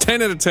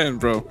 10 out of 10,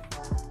 bro.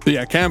 But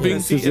yeah, camping.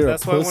 Yeah, you're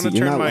That's a why I want pussy. to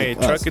You're turn not my like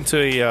truck us. into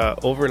a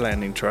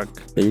overlanding truck.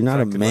 You're not So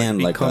a I could, man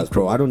be like us,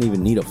 bro. I don't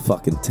even need a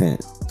fucking tent.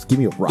 Just give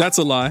me a rock. That's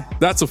a lie.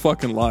 That's a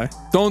fucking lie.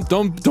 Don't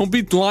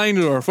be lying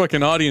to our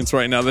fucking audience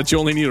right now that you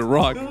only need a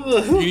rock.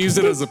 You can use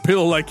it as a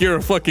pill like you're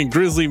a fucking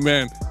grizzly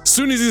man. As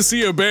soon as you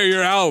see a bear,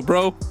 you're out,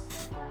 bro.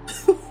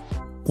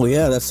 Well,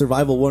 yeah, that's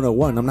survival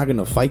 101. I'm not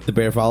gonna fight the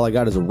bear if all I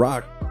got is a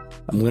rock.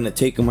 I'm gonna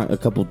take him a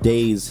couple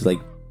days to like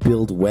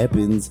build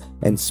weapons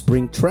and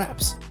spring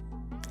traps.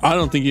 I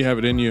don't think you have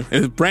it in you.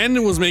 If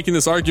Brandon was making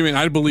this argument,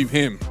 I'd believe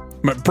him.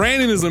 But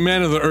Brandon is a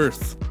man of the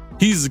earth.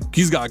 He's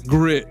got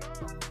grit.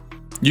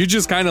 You're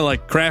just kind of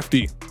like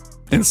crafty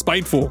and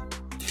spiteful.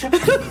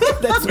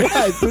 That's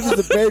why as soon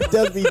as the bear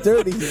does me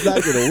dirty, he's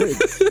not gonna win.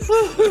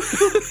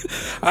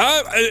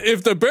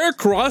 If the bear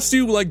crossed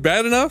you like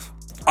bad enough,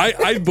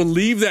 I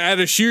believe that out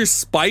of sheer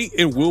spite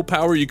and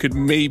willpower, you could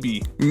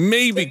maybe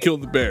kill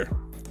the bear.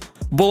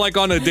 But like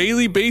on a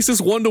daily basis,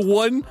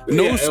 1-to-1,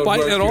 no Yeah, spite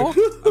it at all,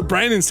 would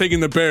Brandon's taking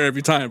the bear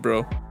every time,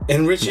 bro.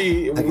 And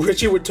Richie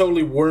would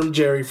totally worm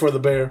Jerry for the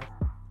bear.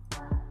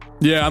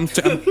 Yeah, I'm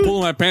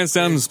pulling my pants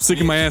down and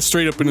sticking my ass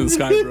straight up into the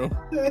sky, bro.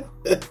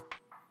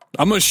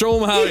 I'm gonna show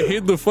him how I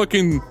hit the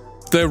fucking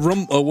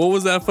what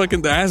was that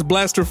fucking the Ass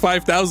Blaster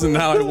 5000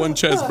 now at one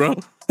chest, bro.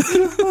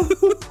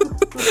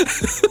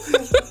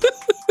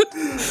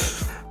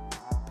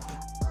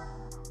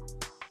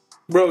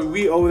 Bro,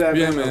 we owe that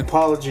Yeah, man man. an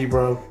apology,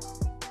 bro.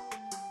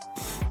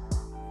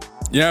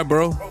 Yeah,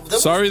 bro.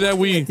 Sorry that I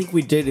we. think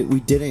we did it. We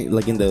didn't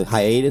like in the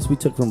hiatus we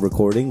took from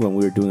recording when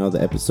we were doing all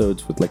the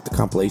episodes with like the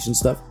compilation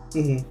stuff.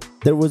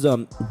 There was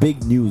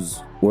big news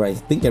where I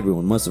think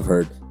everyone must have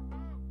heard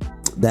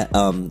that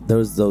there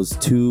was those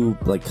two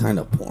like kind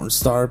of porn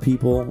star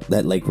people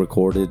that like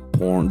recorded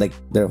porn. Like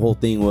their whole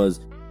thing was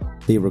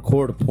they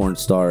record a porn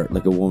star,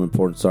 like a woman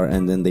porn star,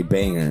 and then they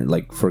bang her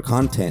like for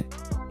content.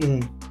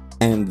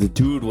 And the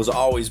dude was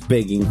always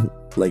begging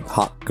like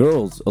hot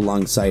girls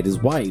alongside his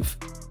wife.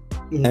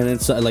 And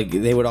it's like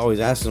they would always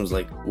ask him, was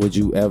like, would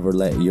you ever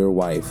let your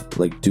wife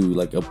like do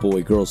like a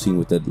boy girl scene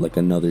with like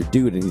another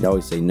dude? And he'd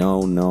always say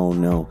no.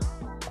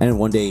 And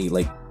one day,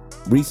 like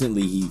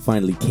recently, he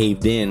finally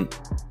caved in.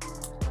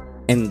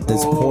 And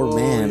this poor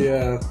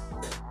man,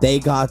 they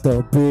got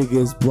the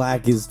biggest,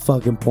 blackest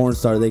fucking porn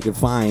star they could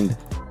find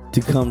to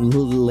come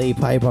lay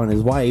pipe on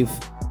his wife.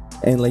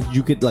 And like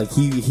you could like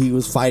he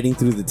was fighting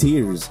through the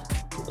tears,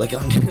 like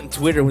on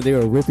Twitter when they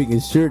were ripping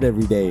his shirt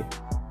every day.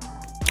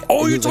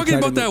 Oh, He you're was, like, talking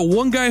trying about to that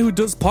one guy who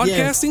does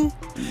podcasting?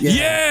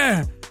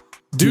 Yeah.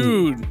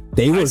 Dude,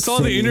 They were I saw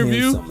the sending him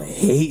interview. some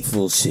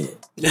hateful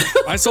shit.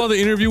 I saw the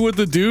interview with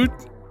the dude.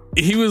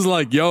 He was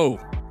like, yo,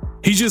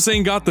 he just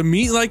ain't got the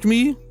meat like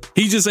me.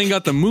 He just ain't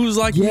got the moves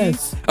like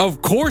Yes. me.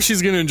 Of course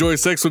she's going to enjoy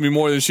sex with me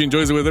more than she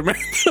enjoys it with her man.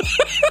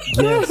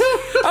 Yes.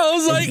 I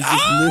was like, He's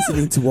just ah!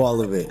 listening to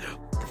all of it.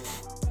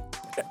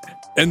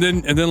 And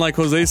then like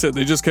Jose said,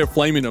 they just kept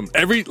flaming him.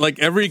 Every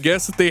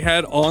guest that they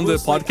had on the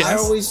podcast I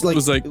always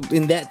was like,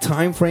 in that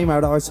time frame. I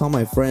would always tell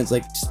my friends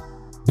like, just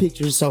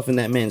picture yourself in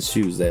that man's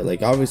shoes. There,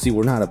 like obviously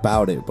we're not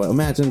about it, but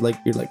imagine like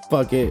you're like,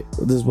 fuck it,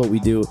 this is what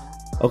we do.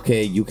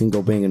 Okay, you can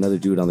go bang another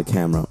dude on the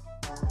camera.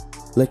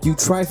 Like you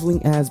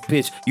trifling ass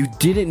bitch, you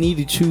didn't need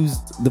to choose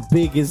the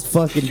biggest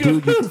fucking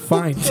dude you could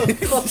find.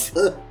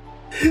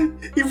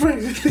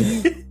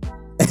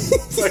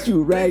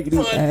 You raggedy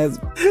ass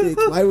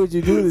bitch. Why would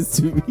you do this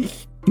to me?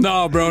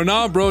 nah,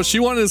 bro. She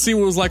wanted to see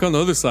what it was like on the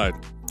other side.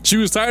 She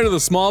was tired of the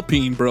small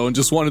peen, bro, and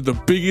just wanted the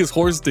biggest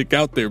horse dick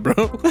out there, bro.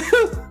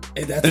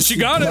 And she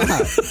got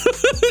it.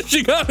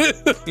 She got it.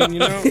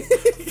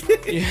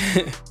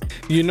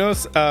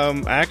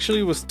 I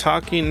actually was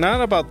talking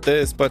not about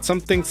this, but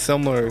something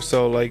similar.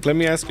 So, like, let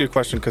me ask you a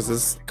question because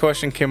this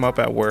question came up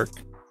at work.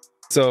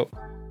 So,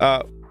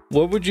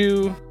 what would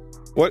you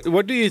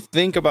What do you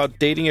think about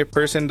dating a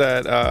person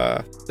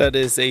that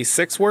is a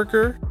sex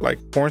worker, like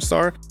porn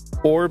star,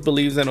 or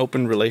believes in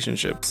open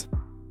relationships?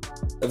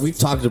 We've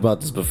talked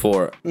about this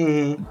before.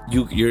 Mm-hmm.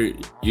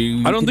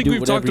 You I don't think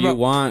we've talked about. you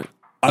want.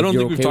 I don't If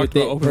think you're we've okay talked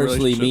with about it. open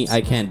Personally, me, relationships.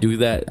 I can't do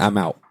that. I'm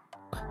out.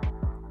 But I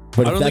if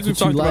don't that's think we've what you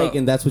talked like about-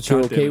 and that's what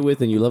you're God damn okay it.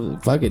 with and you love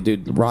it, fuck it,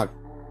 dude. Rock,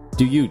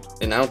 do you?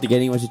 And I don't think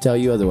anyone should tell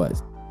you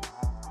otherwise.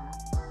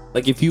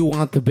 Like if you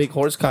want the big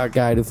horsecock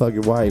guy to fuck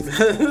your wife,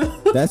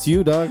 that's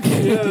you, dog.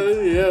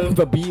 Yeah. but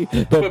But be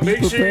make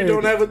sure you prepared.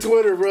 don't have a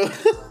Twitter, bro.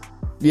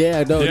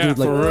 Yeah, no, Yeah, dude.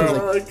 Like, for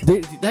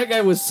real. that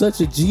guy was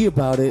such a G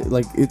about it.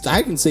 Like,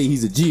 I can say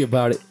he's a G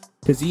about it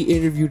because he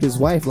interviewed his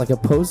wife, like a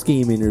post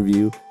game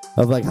interview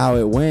of like how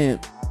it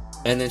went,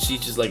 and then she's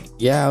just like,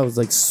 "Yeah, I was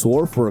like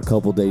sore for a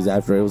couple days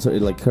after it was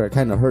like her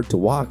kind of hurt to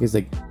walk." It's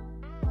like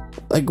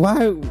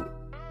why?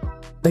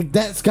 Like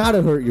that's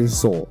gotta hurt your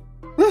soul.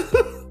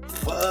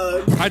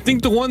 I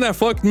think the one that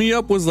fucked me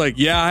up was like,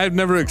 yeah, I've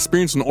never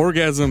experienced an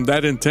orgasm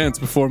that intense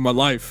before in my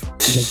life. Like,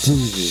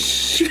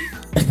 Jesus.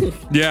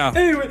 Yeah.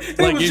 Anyway, it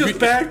Like, was if just you-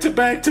 back to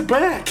back to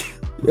back.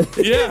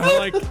 Yeah,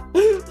 like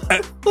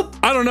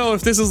I don't know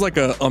if this is like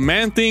a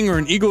man thing or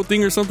an ego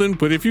thing or something,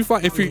 but if you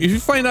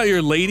find out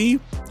your lady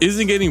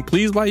isn't getting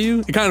pleased by you,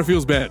 it kind of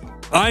feels bad.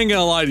 I ain't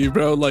gonna lie to you,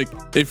 bro. Like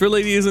if your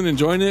lady isn't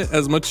enjoying it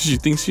as much as you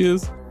think she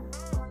is,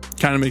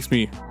 kind of makes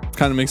me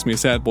a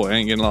sad boy. I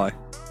ain't gonna lie.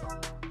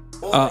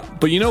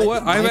 But you know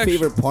what? My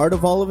favorite part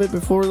of all of it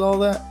before all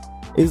that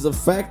is the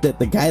fact that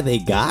the guy they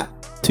got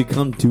to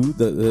come to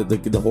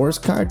the horse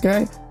card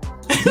guy,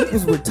 he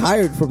was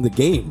retired from the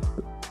game.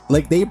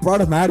 Like they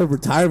brought him out of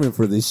retirement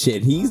for this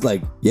shit. He's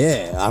like,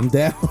 yeah, I'm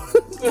down.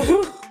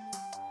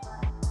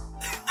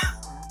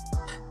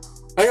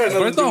 I got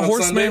But I thought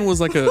Horseman was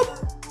like a.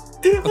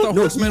 I thought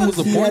Horseman was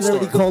a he porn had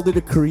already star. called it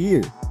a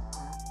career.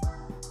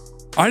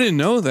 I didn't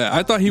know that.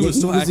 I thought he was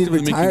still in actively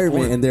making retirement,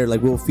 porn. and they're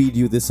like, "We'll feed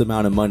you this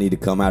amount of money to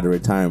come out of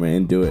retirement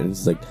and do it." And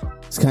it's like,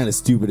 it's kind of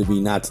stupid of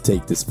me not to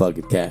take this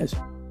fucking cash.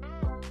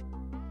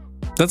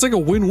 That's like a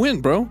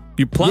win-win, bro.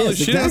 You plow Yes,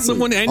 the shit out of exactly.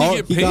 someone and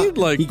you get paid.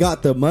 Like he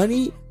got the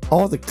money,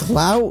 all the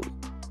clout,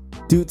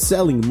 dude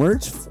selling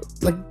merch.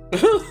 Like,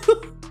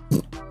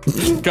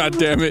 God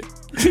damn it.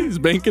 He's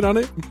banking on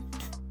it.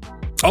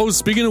 Oh,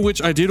 speaking of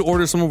which, I did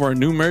order some of our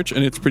new merch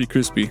and it's pretty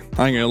crispy.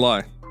 I ain't gonna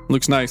lie.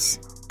 Looks nice.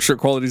 Shirt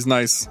quality's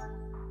nice.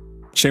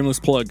 Shameless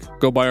plug.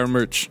 Go buy our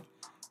merch.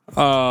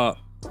 But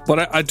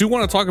I do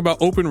want to talk about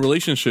open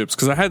relationships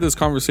because I had this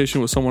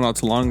conversation with someone not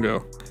too long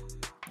ago.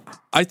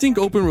 I think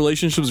open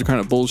relationships are kind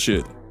of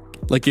bullshit.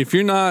 Like if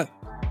you're not,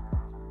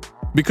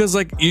 because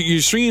like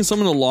you're stringing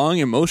someone along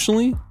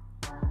emotionally,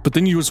 but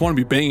then you just want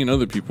to be banging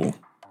other people,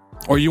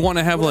 or you want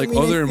to have like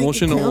other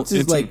emotional.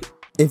 Is like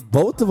if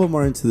both of them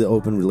are into the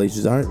open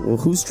relations,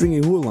 who's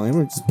stringing who along?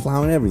 We're just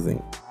plowing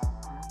everything.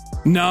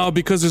 No,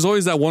 because there's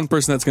always that one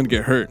person that's gonna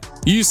get hurt.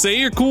 You say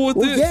you're cool with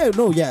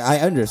it. Yeah, I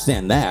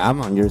understand that. I'm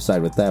on your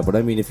side with that. But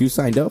I mean, if you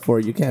signed up for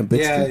it, you can't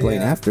bitch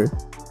complain after.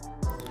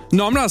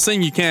 No, I'm not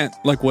saying you can't,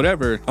 like,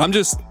 whatever. I'm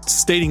just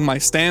stating my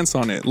stance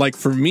on it. Like,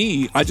 for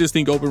me, I just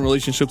think open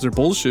relationships are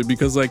bullshit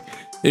because, like,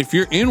 if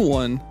you're in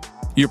one,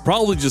 you're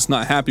probably just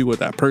not happy with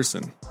that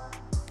person.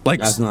 Like,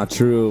 That's not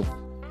true.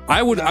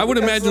 I would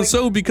imagine like,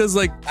 so because,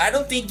 like, I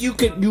don't think you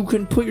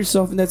can put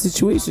yourself in that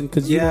situation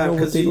because you don't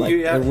know what they like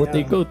or what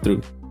they go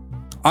through.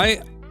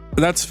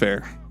 that's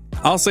fair.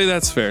 I'll say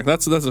that's fair.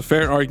 That's a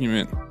fair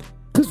argument.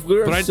 Because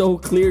we're so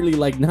clearly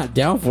like not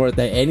down for it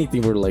that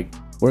anything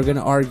we're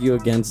gonna argue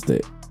against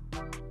it.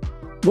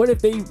 What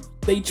if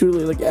they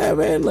truly like, yeah,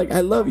 man, like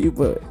I love you,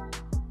 but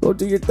go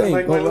do your thing,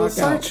 like my go little rock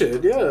side out.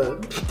 shit, yeah.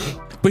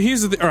 But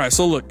here's the thing. All right,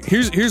 so look,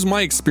 here's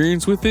my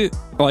experience with it,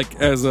 like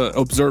as an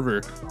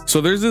observer. So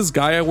there's this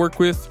guy I work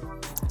with,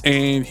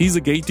 and he's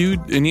a gay dude,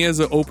 and he has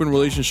an open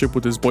relationship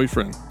with his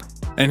boyfriend.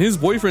 And his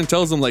boyfriend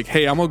tells him like,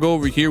 "Hey, I'm gonna go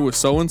over here with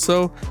so and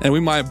so, and we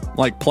might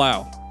like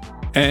plow."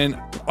 And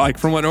like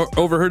from what I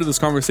overheard of this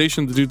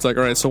conversation, the dude's like,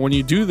 "All right, so when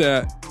you do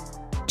that,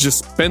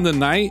 just spend the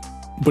night,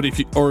 but if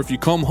you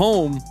come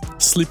home,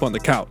 sleep on the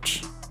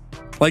couch."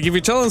 Like if you're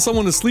telling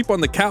someone to sleep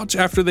on the couch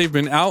after they've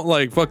been out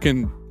like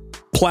fucking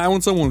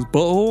plowing someone's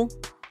butthole,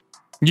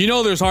 you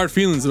know there's hard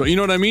feelings. You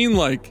know what I mean?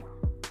 Like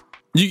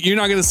you're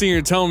not gonna sit here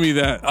and tell me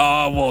that.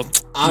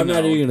 I'm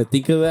not even gonna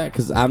think of that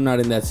because I'm not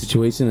in that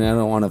situation and I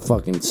don't want to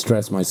fucking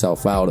stress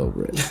myself out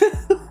over it.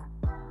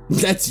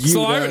 That's you,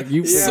 So dog.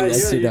 You figure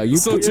that shit out. You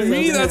so put to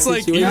me, yourself in that's that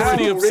like situation. you're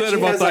pretty Now upset Richie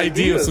about has the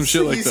idea of some ideas.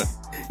 shit like He's-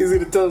 that. He's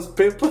gonna tell us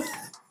Pippa.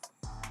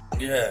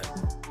 Yeah.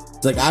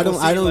 It's like I don't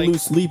like-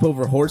 lose sleep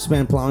over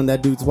Horseman plowing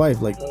that dude's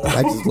wife. Like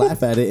I just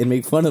laugh at it and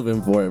make fun of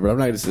him for it, but I'm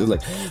not gonna say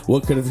like,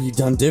 what could have you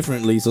done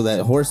differently so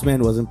that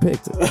Horseman wasn't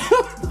picked?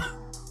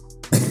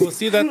 Well,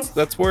 see,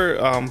 that's where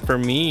for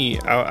me,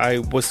 I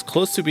was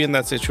close to being in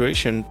that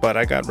situation, but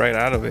I got right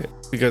out of it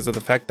because of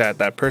the fact that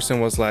that person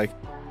was like,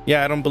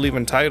 yeah, I don't believe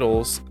in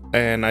titles,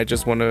 and I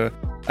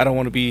don't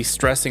want to be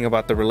stressing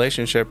about the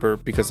relationship or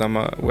because I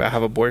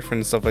have a boyfriend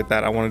and stuff like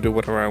that. I want to do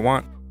whatever I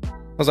want.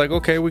 I was like,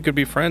 okay, we could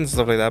be friends and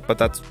stuff like that, but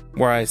that's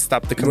where I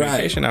stopped the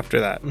communication after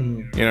that. You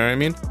know what I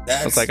mean?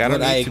 That's I was like, I don't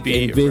need to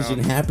be envision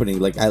around. happening.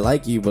 Like, I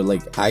like you, but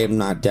like, I am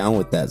not down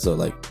with that. So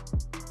like,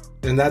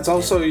 And that's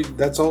also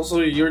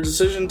your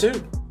decision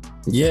too.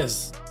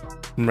 yes.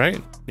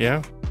 Right?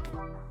 Yeah.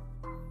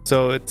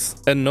 So it's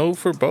a no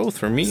for both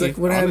for me. It's like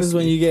what happens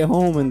when you get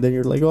home and then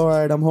you're like, all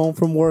right, I'm home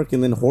from work,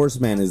 and then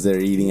Horseman is there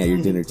eating at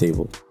your dinner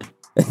table.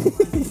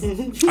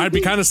 I'd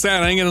be kind of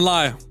sad. I ain't gonna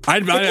lie.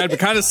 I'd be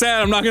kind of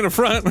sad. I'm not gonna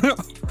front.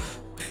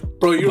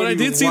 Bro, you But I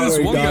did see this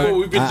one guy. What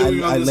we've been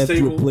doing I on this left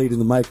you a table. plate in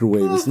the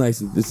microwave. It's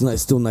nice. It's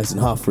nice. Still nice and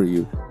hot for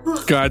you.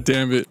 God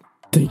damn it!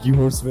 Thank you,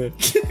 Horseman.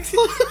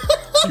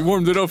 You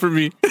warmed it up for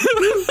me.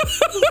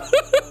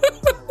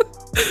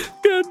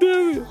 God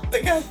damn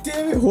it! God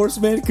damn it,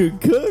 Horseman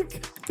could cook.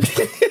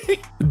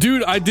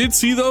 Dude, I did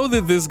see though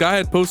that this guy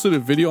had posted a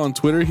video on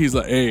Twitter. He's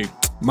like, "Hey,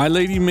 my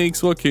lady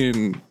makes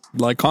fucking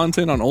like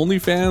content on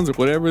OnlyFans or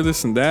whatever,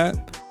 this and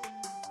that.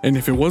 And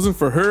if it wasn't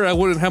for her, I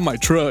wouldn't have my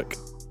truck."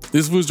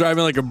 This was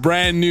driving like a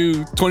brand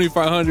new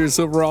 2500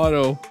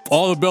 Silverado,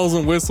 all the bells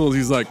and whistles.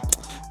 He's like,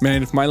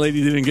 "Man, if my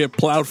lady didn't get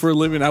plowed for a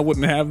living, I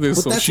wouldn't have this."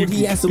 But So that's she, what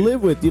he has to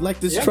live with. You like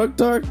this truck,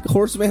 Dark?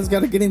 Horseman's got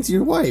to get into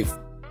your wife.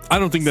 I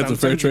don't think that's a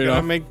fair Sometimes you trade gotta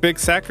off make big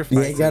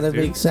sacrifices. Yeah, you got to dude.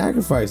 make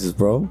sacrifices,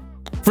 bro.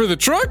 for the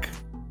truck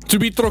to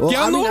be troqueando.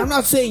 Well, I mean, I'm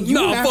not saying you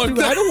Nah, have fuck to.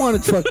 that. I don't want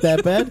a truck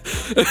that bad.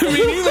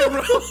 Me neither,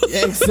 bro.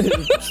 Yeah,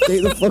 stay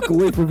the fuck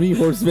away from me,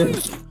 Horseman.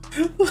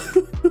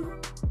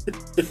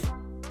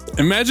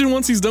 Imagine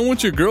once he's done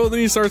with your girl, then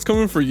he starts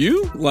coming for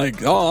you.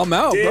 Like, oh, I'm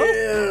out,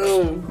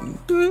 bro.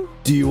 Damn.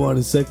 Do you want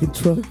a second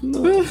truck?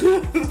 No.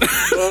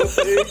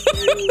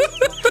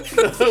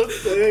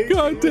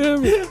 God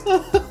damn it.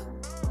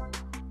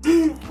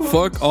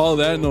 Fuck all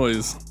that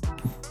noise.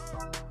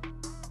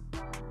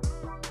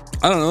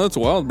 I don't know. That's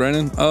wild,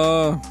 Brandon.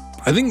 I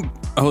think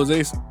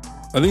Jose's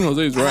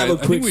right. I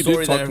think we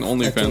did talk on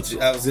OnlyFans.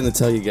 I was gonna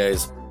tell you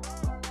guys.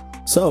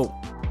 So,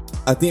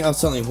 I think I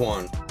was telling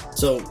Juan.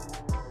 So,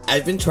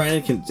 I've been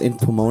trying to in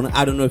Pomona.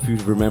 I don't know if you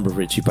remember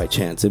Richie by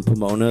chance. In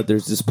Pomona,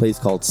 there's this place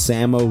called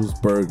Samo's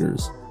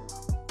Burgers.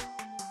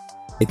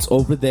 It's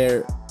over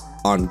there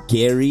on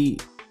Gary,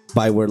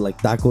 by where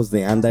like Tacos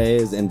de Anda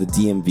is and the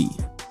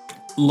DMV.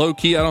 Low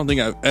key, I don't think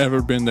I've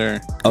ever been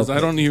there because I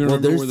don't even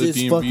remember where the there's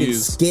this DMV fucking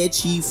is.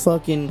 sketchy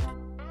fucking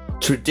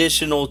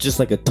traditional, just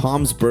like a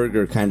Tom's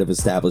Burger kind of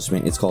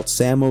establishment. It's called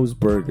Samo's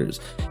Burgers,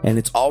 and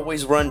it's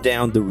always run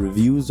down. The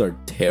reviews are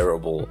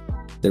terrible.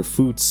 Their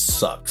food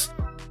sucks,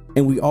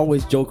 and we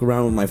always joke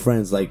around with my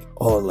friends like,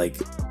 "Oh, like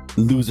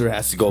loser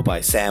has to go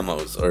by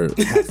Samo's or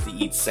has to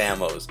eat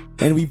Samo's,"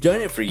 and we've done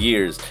it for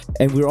years,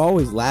 and we're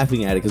always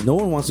laughing at it because no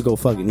one wants to go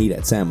fucking eat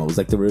at Samo's.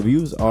 Like the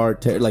reviews are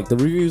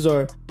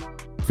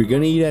if you're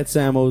gonna eat at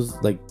Samo's,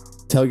 like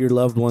tell your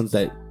loved ones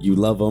that you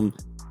love them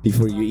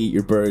before you eat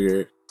your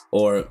burger.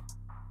 Or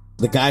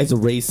the guy's a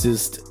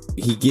racist.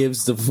 He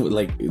gives the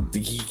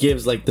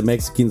the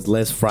Mexicans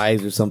less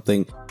fries or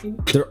something.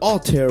 They're all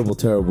terrible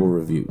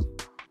reviews.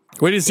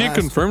 Wait, is he a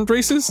confirmed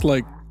racist?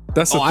 Like,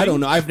 that's the thing? I don't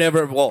know. I've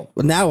never. Well,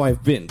 now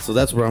I've been, so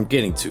that's where I'm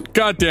getting to.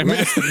 God damn it.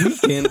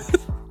 Last weekend,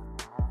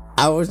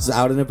 I was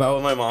out and about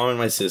with my mom and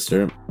my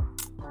sister,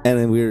 and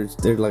then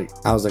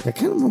I was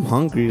like, I'm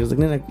hungry. I was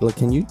like,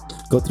 can you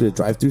go through the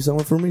drive-thru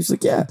somewhere for me? She's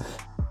like, yeah.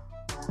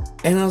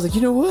 And I was like,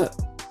 you know what?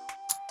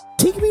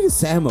 Take me to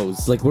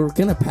Samo's. Like, we're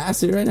gonna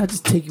pass it right now.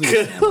 Just take me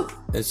to Samo's.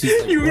 And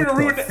she's like, You're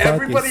gonna "What the ruin fuck is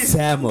everybody's-"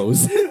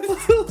 Samo's.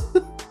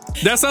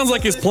 That sounds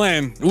like his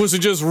plan was to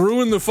just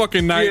ruin the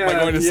fucking night by Yeah,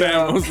 going to yeah.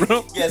 Sam's,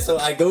 bro. Yeah, so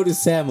I go to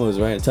Samo's,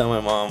 right? And tell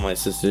my mom, my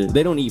sister,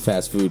 they don't eat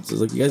fast food. So I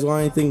was like, you guys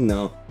want anything?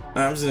 No.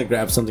 I'm just gonna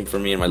grab something for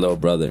me and my little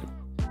brother.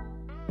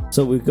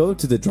 So we go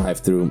to the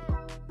drive-thru.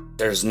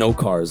 There's no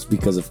cars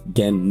because,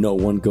 again, no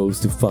one goes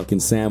to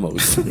fucking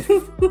Samo's.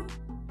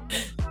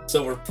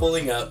 So we're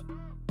pulling up,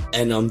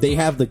 and they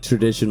have the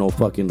traditional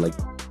fucking like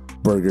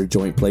burger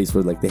joint place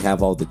where like they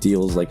have all the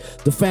deals, like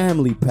the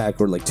family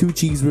pack or like 2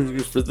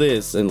 cheeseburgers for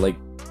this and like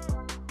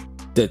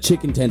the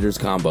chicken tenders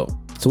combo.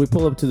 So we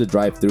pull up to the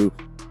drive-thru.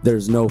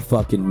 There's no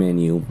fucking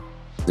menu.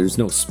 There's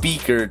no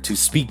speaker to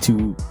speak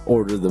to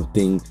order the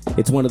thing.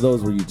 It's one of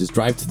those where you just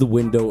drive to the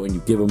window and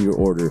you give them your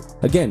order.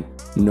 Again,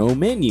 no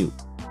menu.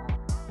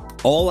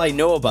 All I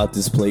know about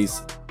this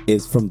place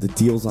is from the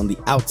deals on the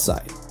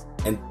outside.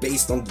 And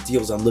based on the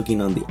deals I'm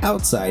looking on the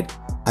outside,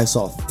 I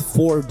saw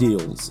 4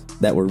 deals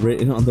that were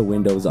written on the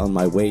windows on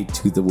my way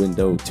to the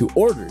window to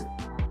order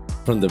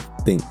from the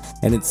thing.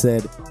 And it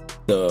said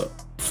the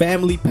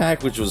family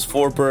pack, which was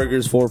 4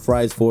 burgers, 4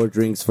 fries, 4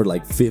 drinks for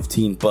like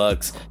 $15,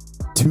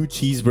 2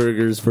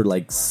 cheeseburgers for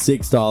like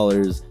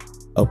 $6,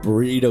 a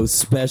burrito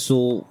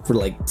special for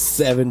like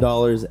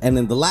 $7, and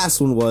then the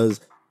last one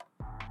was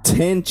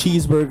 10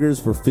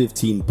 cheeseburgers for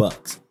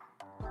 $15.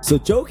 So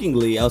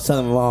jokingly, I was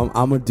telling my mom,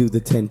 I'm gonna do the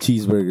 10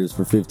 cheeseburgers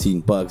for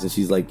 $15, and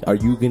she's like, "Are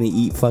you gonna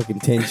eat fucking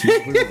 10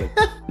 cheeseburgers?"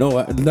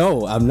 Like,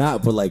 no, I'm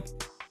not. But like,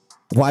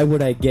 why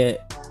would I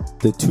get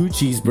the 2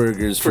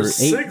 cheeseburgers for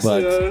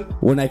 $8 yeah.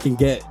 when I can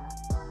get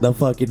the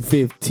fucking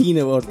 15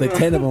 or the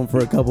 10 of them for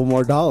a couple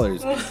more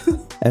dollars?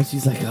 And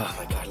she's like, "Oh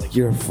my god, like like,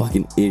 you're a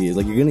fucking idiot.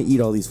 Like, you're gonna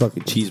eat all these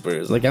fucking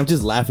cheeseburgers. Like, I'm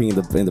just laughing in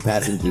the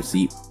passenger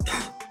seat.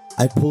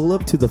 I pull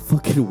up to the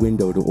fucking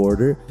window to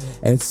order,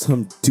 and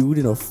some dude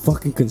in a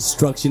fucking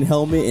construction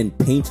helmet and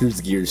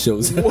painter's gear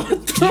shows up.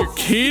 You're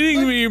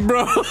kidding me,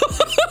 bro. He's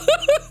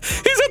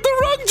at the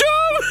wrong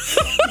job.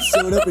 He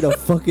showed up in a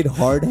fucking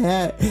hard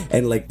hat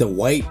and like the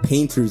white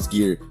painter's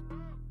gear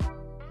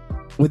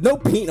with no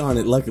paint on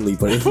it, luckily,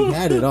 but if he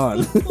had it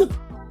on.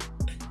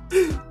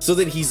 So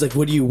then he's like,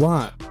 what do you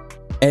want?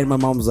 And my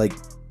mom was like,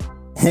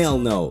 hell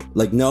no.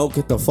 Like, no,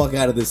 get the fuck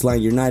out of this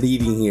line. You're not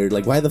eating here.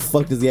 Like, why the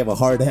fuck does he have a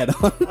hard hat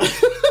on?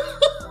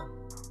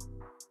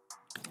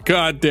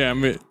 God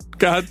damn it.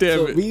 God damn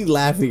So it. me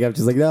laughing, I'm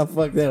just like, no,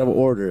 fuck that, I'm gonna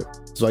order.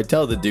 So I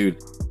tell the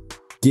dude,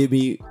 give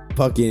me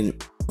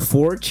fucking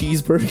 4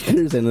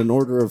 cheeseburgers and an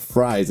order of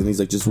fries. And he's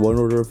like, just one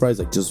order of fries?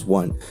 Like, just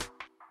one.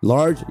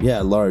 Large?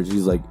 Yeah, large.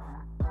 He's like,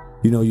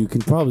 you know, you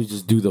can probably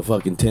just do the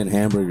fucking 10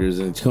 hamburgers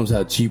and it comes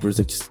out cheaper. It's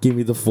like, just give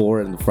me the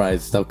 4 and the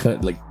fries. I'll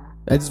cut, like,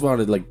 I just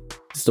wanted, like,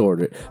 just to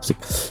order it. It's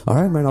like,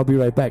 all right, man, I'll be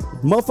right back.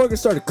 Motherfucker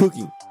started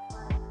cooking.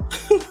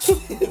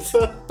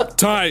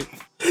 Ty,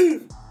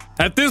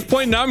 at this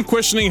point now I'm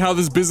questioning how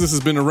this business has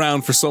been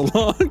around for so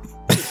long.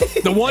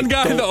 The one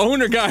guy, the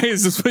owner guy,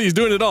 is just, he's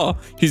doing it all.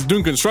 He's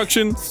doing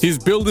construction. He's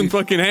building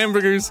fucking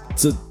hamburgers.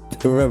 So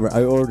remember,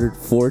 I ordered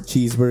 4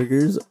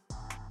 cheeseburgers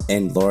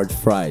and large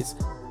fries.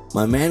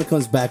 My man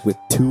comes back with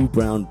 2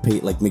 brown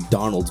paper, like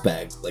McDonald's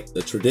bags, like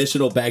the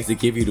traditional bags they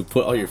give you to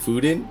put all your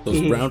food in.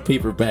 Those brown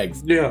paper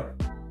bags. Yeah.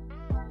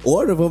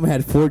 One of them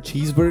had 4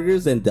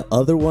 cheeseburgers, and the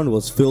other one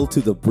was filled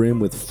to the brim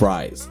with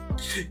fries.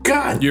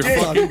 God You're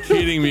damn. fucking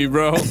kidding me,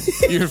 bro.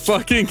 You're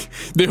fucking...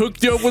 They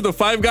hooked you up with a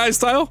Five Guys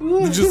style?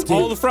 Just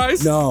all the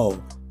fries?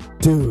 No,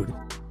 dude.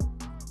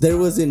 There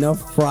was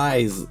enough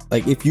fries.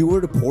 Like, if you were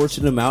to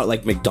portion them out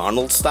like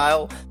McDonald's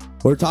style,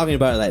 we're talking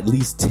about at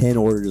least 10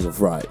 orders of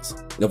fries,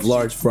 of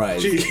large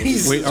fries.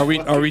 Jesus. Wait, are we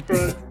And he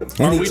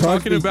talking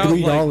charged me about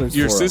 $3 like,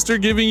 your for 'em. sister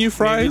giving you Maybe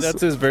fries?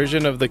 that's his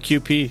version of the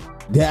QP.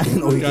 Yeah,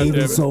 no, he God gave me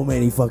damn it. so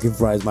many fucking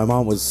fries. My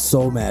mom was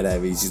so mad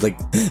at me. She's like,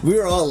 we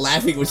were all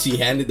laughing when she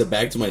handed the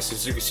bag to my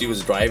sister because she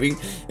was driving,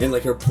 and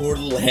like her poor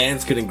little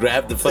hands couldn't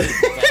grab the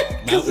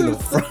fucking mountain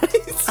of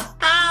fries.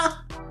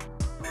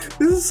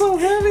 This is so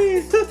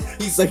heavy.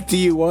 He's like, do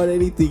you want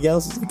anything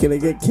else? Can I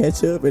get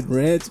ketchup and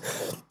ranch?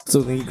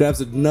 So then he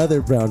grabs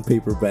another brown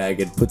paper bag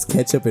and puts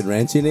ketchup and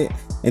ranch in it.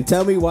 And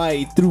tell me why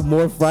he threw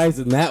more fries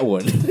in that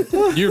one.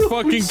 You're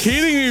fucking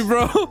kidding me,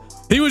 bro.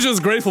 He was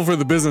just grateful for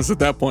the business at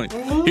that point.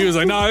 He was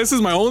like, nah, this is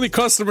my only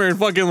customer in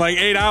fucking like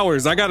 8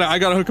 hours. I gotta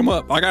hook him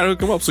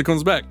up. So he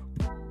comes back.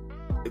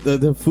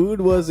 The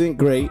food wasn't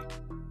great,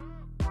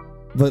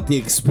 but the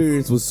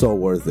experience was so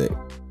worth it.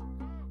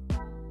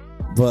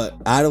 But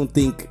I don't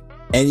think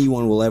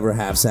anyone will ever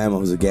have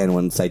Samos again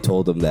once I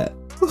told them that.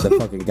 The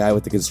fucking guy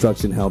with the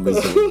construction helmet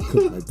is going to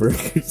cook my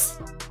burgers.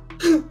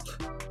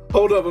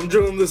 Hold up, I'm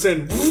drilling this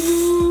in.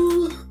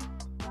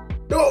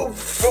 No,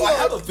 Bro, I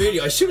have a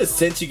video. I should have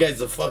sent you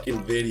guys a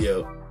fucking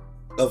video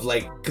of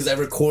like, because I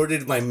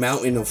recorded my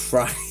mountain of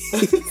fries.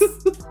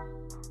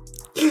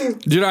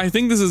 Dude, I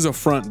think this is a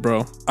front,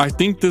 bro. I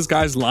think this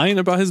guy's lying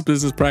about his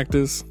business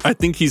practice. I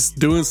think he's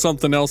doing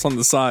something else on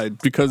the side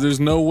because there's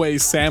no way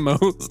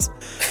Samos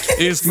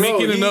is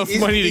making enough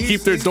money to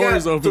keep their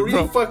doors got open, 3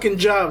 bro. fucking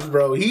jobs,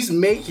 bro. He's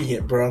making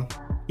it, bro.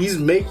 He's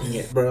making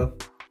it, bro.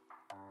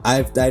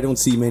 I don't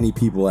see many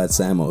people at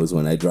Samos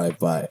when I drive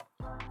by.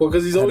 Well,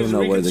 because he's I always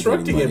don't know where they're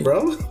reconstructing getting it,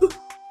 bro.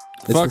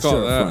 It's Fuck for all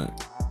sure a that.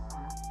 front.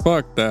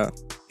 Fuck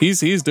that.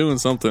 He's doing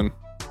something.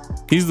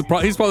 He's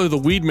probably the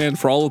weed man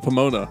for all of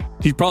Pomona.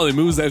 He probably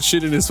moves that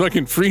shit in his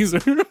fucking freezer.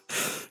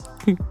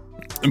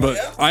 But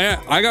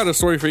I got a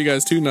story for you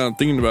guys too. Now I'm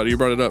thinking about it, you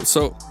brought it up.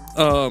 So,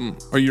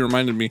 or you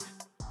reminded me.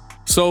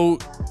 So,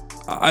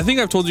 I think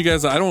I've told you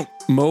guys that I don't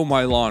mow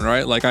my lawn,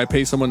 right? Like I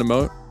pay someone to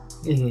mow it.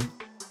 Mm-hmm.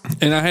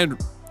 And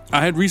I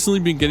had recently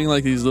been getting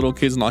like these little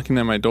kids knocking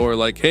at my door,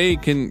 like, "Hey,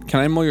 can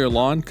I mow your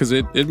lawn?" Because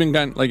it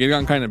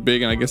gotten kind of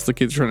big, and I guess the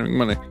kids are trying to make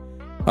money.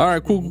 All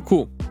right,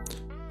 cool.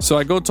 So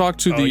I go talk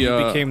to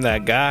You became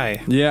that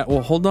guy. Yeah,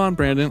 well, hold on,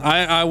 Brandon.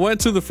 I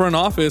went to the front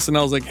office and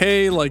I was like,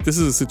 hey, like, this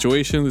is a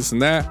situation, this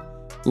and that.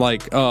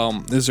 Like,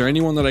 is there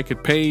anyone that I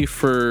could pay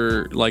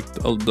for, like,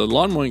 the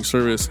lawn mowing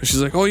service? And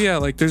she's like, oh, yeah,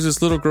 like, there's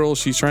this little girl.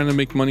 She's trying to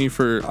make money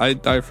for,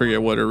 I forget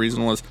what her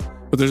reason was.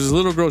 But there's this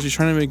little girl. She's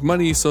trying to make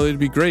money, so it'd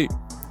be great.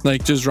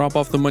 Like, just drop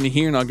off the money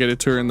here and I'll get it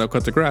to her and they'll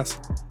cut the grass.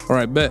 All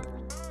right, bet.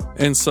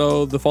 And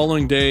so the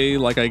following day,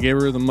 like, I gave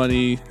her the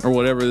money or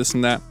whatever, this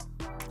and that.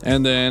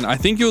 And then I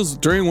think it was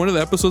during one of the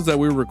episodes that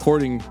we were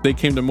recording, they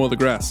came to mow the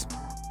grass.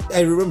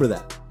 I remember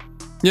that.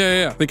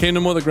 Yeah. They came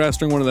to mow the grass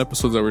during one of the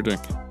episodes that we were doing.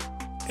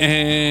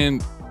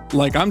 And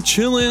like, I'm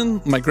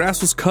chilling. My grass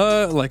was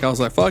cut. Like, I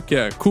was like, fuck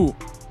yeah, cool.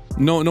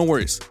 No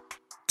worries.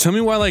 Tell me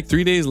why like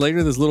 3 days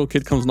later, this little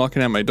kid comes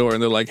knocking at my door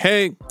and they're like,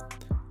 hey,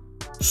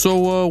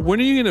 so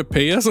when are you going to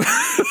pay us?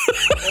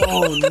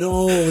 Oh,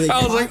 no.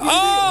 I was like,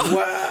 oh,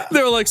 wow.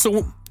 They were like, so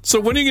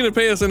when are you going to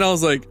pay us? And I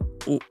was like,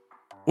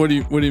 what do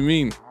you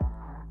mean?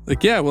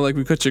 Like, yeah, well, like,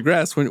 we cut your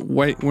grass. When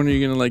are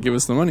you gonna like give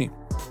us the money?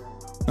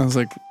 I was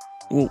like,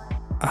 well,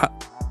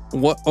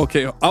 what?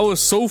 Okay, I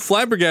was so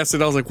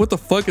flabbergasted. I was like, what the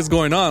fuck is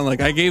going on?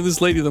 Like, I gave this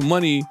lady the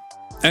money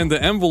and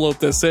the envelope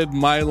that said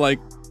my like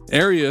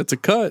area to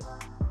cut.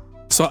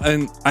 So,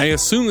 and I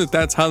assumed that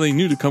that's how they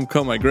knew to come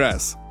cut my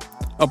grass.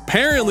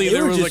 Apparently, They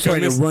there were was just like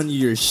trying to run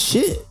your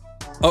shit.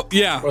 Oh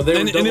yeah, Or they were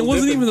and it double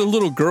wasn't dipping. even the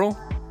little girl.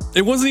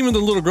 It wasn't even the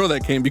little girl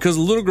that came, because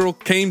the little girl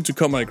came to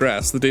cut my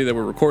grass the day that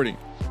we're recording.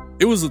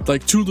 It was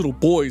like two little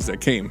boys that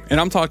came, and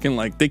I'm talking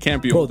like they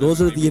can't be. Bro, older those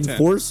than are the maybe 10.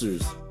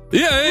 enforcers.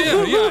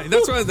 Yeah.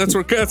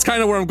 That's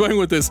kind of where I'm going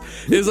with this.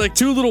 Is like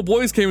two little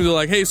boys came and they're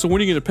like, "Hey, so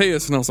when are you gonna pay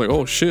us?" And I was like,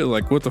 "Oh shit!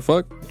 Like what the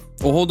fuck?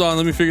 Well, hold on,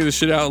 let me figure this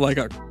shit out. Like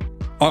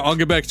I'll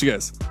get back to you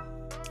guys."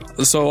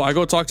 So I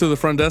go talk to the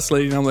front desk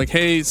lady, and I'm like,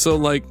 "Hey, so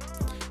like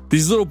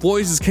these little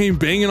boys just came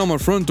banging on my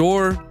front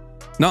door.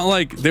 Not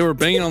like they were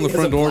banging on the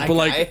front door, but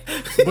like,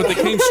 but they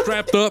came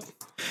strapped up."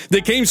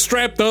 They came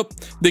strapped up.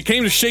 They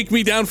came to shake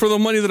me down for the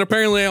money that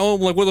apparently I owe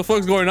them. Like, what the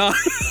fuck's going on?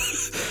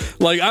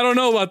 Like, I don't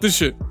know about this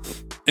shit.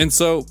 And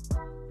so,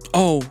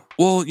 oh,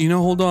 well,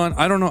 hold on.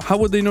 I don't know. How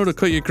would they know to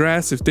cut your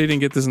grass if they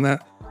didn't get this and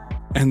that?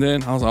 And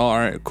then I was like, oh, all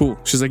right, cool.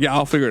 She's like, yeah,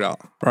 I'll figure it out.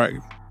 All right,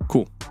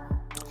 cool.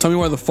 Tell me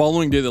why the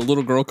following day the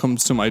little girl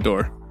comes to my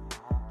door.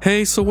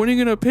 Hey, so when are you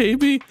going to pay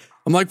me?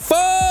 I'm like,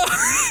 fuck!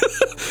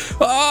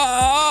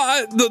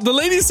 The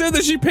lady said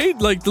that she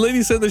paid, like, the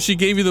lady said that she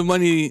gave you the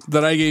money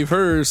that I gave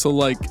her, so,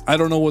 like, I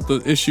don't know what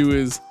the issue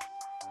is.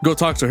 Go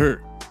talk to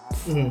her.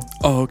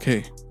 Oh,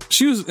 okay.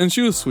 She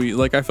was sweet.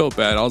 Like, I felt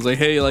bad. I was like,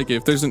 hey, like,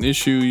 if there's an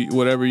issue,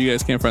 whatever, you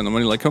guys can't find the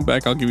money, like, come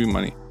back, I'll give you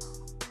money.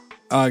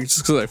 Just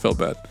because I felt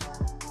bad.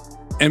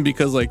 And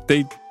because, like,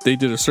 they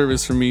did a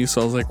service for me,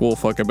 so I was like, well,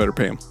 fuck, I better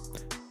pay them.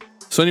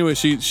 So anyway,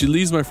 she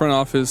leaves my front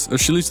office, or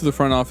she leaves to the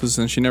front office,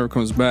 and she never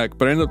comes back.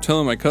 But I end up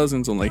telling my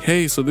cousins, I'm like,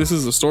 hey, so this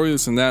is the story,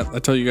 this and that. I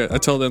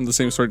tell them the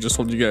same story I just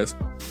told you guys.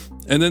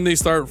 And then they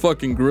start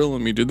fucking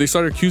grilling me, dude. They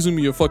start accusing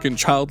me of fucking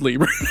child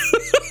labor.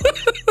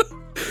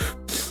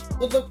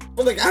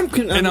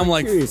 I'm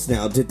like, curious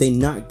now. Did they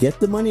not get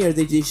the money, or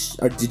did you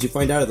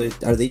find out?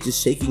 Are they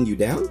just shaking you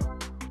down?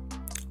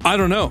 I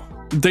don't know.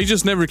 They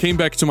just never came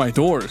back to my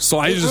door, so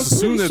I just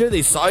assumed that. Sure,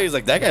 they saw you.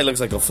 Like, that guy looks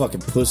like a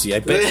fucking pussy. I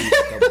bet you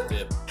double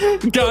dip.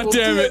 God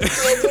damn it!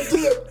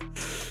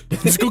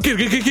 Just go get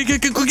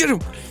him.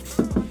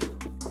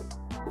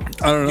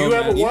 I don't know. You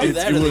have a Either wife?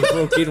 that, or they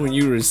broke in when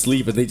you were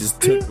asleep, and they just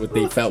took what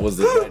they felt was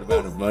the right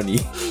amount of money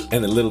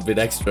and a little bit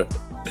extra.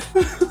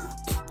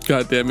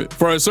 God damn it!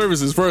 For our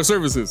services,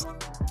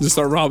 just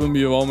start robbing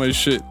me of all my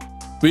shit.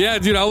 But yeah,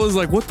 dude, I was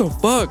like, what the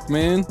fuck,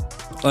 man?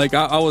 Like,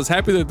 I was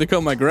happy that they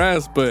cut my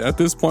grass, but at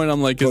this point,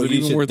 I'm like, is it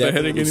even worth the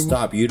headache anymore?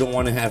 Stop. You don't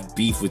want to have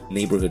beef with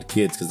neighborhood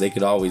kids because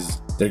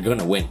they're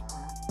gonna win.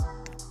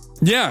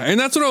 Yeah, and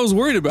that's what I was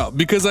worried about,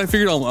 because I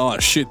figured, oh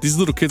shit, these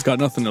little kids got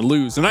nothing to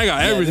lose, and I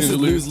got everything to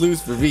lose.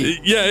 Lose for me.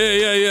 Yeah.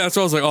 That's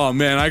why I was like, oh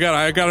man, I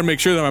gotta make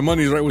sure that my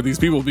money's right with these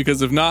people,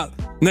 because if not,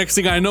 next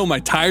thing I know, my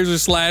tires are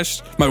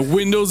slashed, my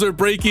windows are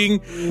breaking,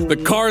 the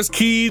car's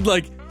keyed.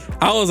 Like,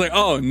 I was like,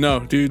 oh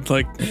no, dude.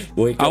 Like,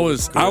 I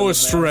was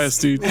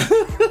stressed, dude.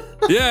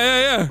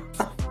 Yeah.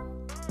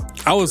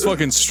 I was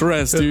fucking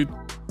stressed, dude.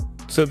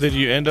 So did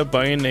you end up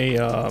buying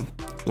a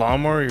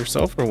lawnmower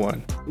yourself or what?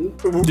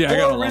 Yeah, I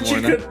got a Richie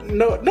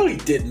lawnmower No, he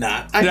did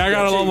not. Yeah, I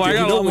got a lawnmower. I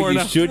got a lawnmower What you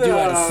now. should do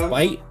out of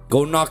spite?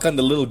 Go knock on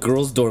the little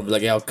girl's door and be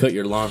like, "Hey, I'll cut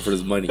your lawn for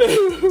this money."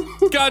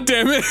 God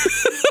damn it.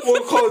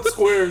 We'll call it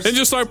squares. And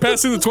just start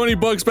passing the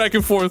 $20 back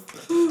and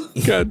forth.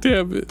 God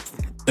damn it.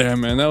 Yeah,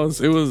 man,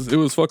 it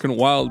was fucking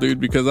wild, dude,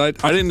 because I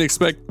didn't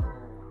expect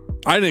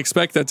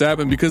that to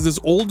happen, because this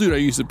old dude I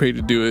used to pay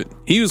to do it,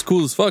 he was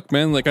cool as fuck,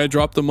 man. Like, I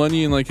dropped the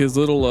money in like his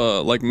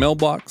little like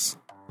mailbox,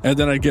 and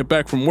then I'd get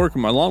back from work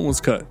and my lawn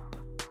was cut.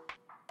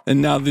 And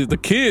now the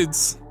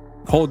kids,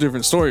 whole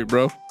different story,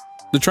 bro.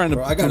 They're trying to.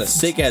 Bro, I got a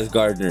sick ass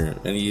gardener,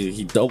 and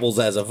he doubles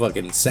as a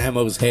fucking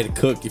Samo's head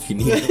cook if you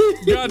need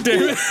it. God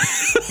damn it.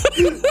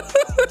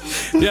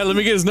 Yeah, let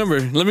me get his number.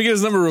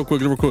 Real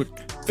quick.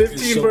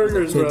 15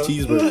 burgers, 10 bro.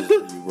 cheeseburgers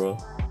for you, bro.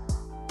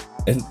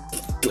 And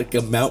like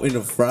a mountain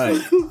of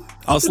fries.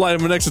 I'll slide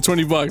him an extra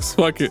 $20.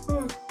 Fuck it.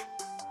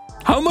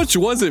 How much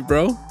was it,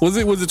 bro? Was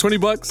it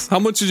 $20? How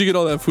much did you get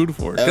all that food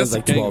for? That was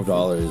like the gang.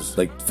 $12,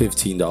 like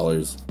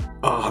 $15.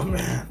 Oh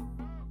man,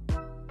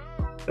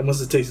 that must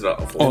have tasted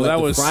awful. Oh, And, like, that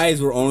the was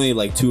fries were only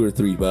like $2 or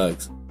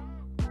 $3.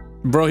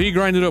 Bro, he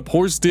grinded up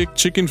horse dick,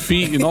 chicken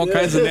feet, and all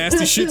kinds of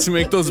nasty shit to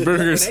make those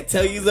burgers. Can I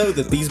tell you though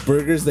that these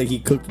burgers that he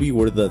cooked me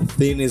were the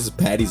thinnest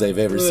patties I've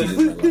ever seen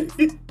in my life.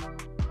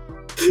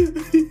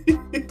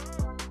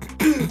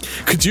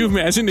 Could you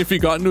imagine if he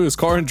got into his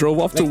car and drove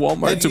off to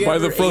Walmart Have to you buy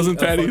the ever frozen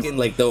ate a patties? fucking,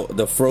 like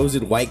the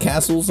frozen White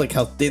Castles, like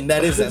how thin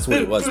that is? That's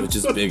what it was, which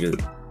is bigger.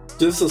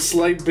 Just a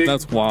slight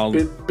That's wild.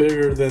 bit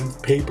bigger than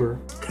paper.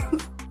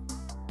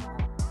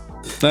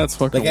 That's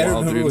fucking Like, I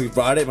wild, remember when dude. we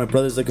brought it. My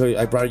brother's like, "Oh,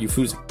 I brought you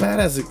food." He's like,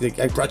 "Badass!" Like,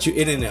 I brought you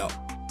In-N-Out,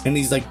 and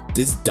he's like,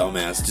 "This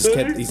dumbass just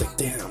kept." He's like,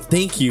 "Damn,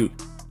 thank you."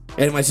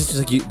 And my sister's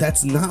like,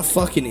 "That's not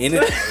fucking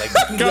In-N-Out."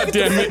 Like, God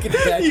damn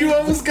it. You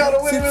almost got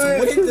away Since with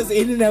when it. does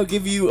In-N-Out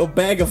give you a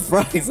bag of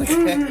fries like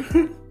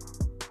that?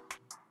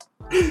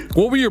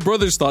 What were your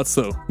brother's thoughts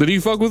though? Did he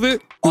fuck with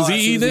it? Was he As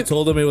soon eating as he it?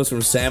 told him it was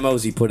from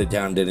Sammo's, he put it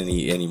down, didn't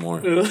eat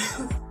anymore.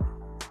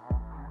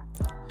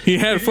 He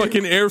had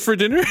fucking air for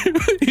dinner.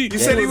 You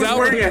said he was out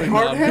wearing a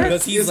hard hat?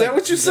 Because Is that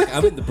what you he's said? like,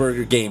 I'm in the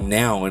burger game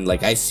now, and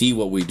like I see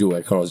what we do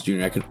at Carl's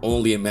Jr. I can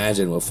only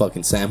imagine what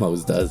fucking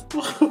Sammo's does.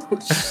 Oh,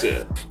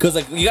 shit. Because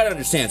like you gotta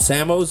understand,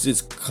 Sammo's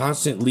is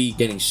constantly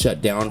getting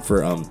shut down for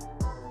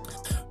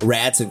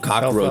rats and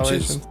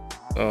cockroaches.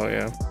 Oh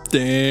yeah.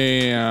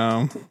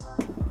 Damn.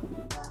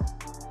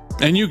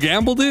 And you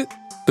gambled it?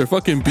 They're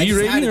fucking I B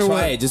just had rating to or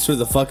try what? it just for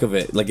the fuck of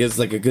it. Like it's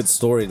like a good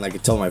story, and like I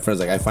tell my friends,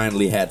 like I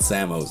finally had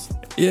Sammo's.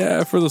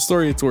 Yeah, for the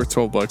story, it's worth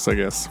 $12, I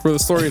guess. For the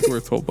story, it's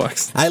worth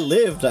 $12. I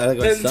lived. I like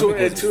my And stomach tw-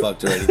 wasn't and tw-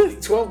 fucked already.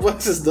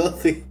 $12 is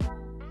nothing.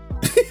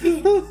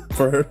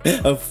 For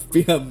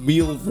a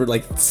meal for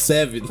like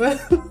 7.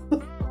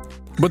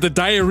 But the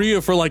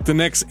diarrhea for like the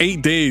next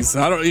 8 days,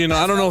 I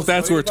don't know if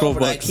that's worth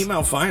But I $12. came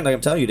out fine. Like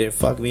I'm telling you, it didn't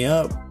fuck me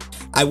up.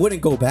 I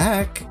wouldn't go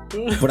back,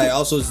 but I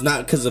also, it's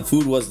not because the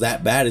food was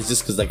that bad. It's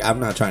just because like I'm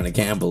not trying to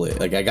gamble it.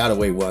 Like I got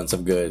away once,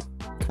 I'm good.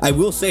 I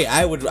will say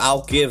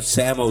I'll give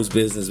Sammo's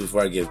business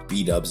before I give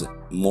B-Dubs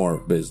more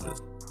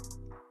business.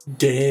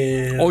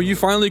 Damn. Oh, you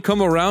finally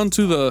come around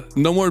to the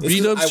no more It's 'cause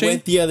B-Dubs I chain?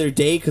 went the other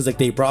day because like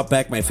they brought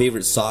back my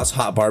favorite sauce,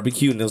 hot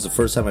barbecue, and it was the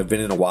first time I've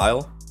been in a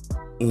while.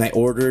 And I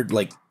ordered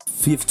like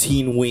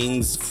 15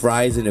 wings,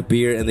 fries, and a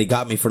beer, and they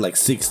got me for like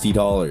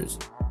 $60.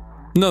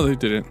 No, they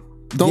didn't.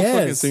 Don't Yes.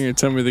 fucking sit here and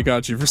tell me they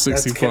got you for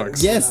 60 That's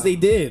bucks. Yes, they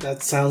did,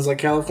 That sounds like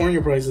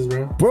California prices,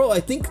 bro. bro. I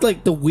think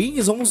like the wing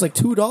is almost like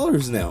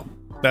 $2 now.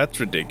 That's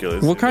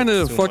ridiculous. What kind of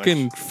That's too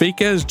fucking much.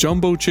 fake ass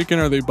jumbo chicken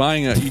are they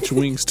buying at each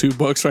wing's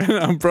 $2 right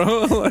now,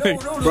 bro?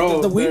 Like,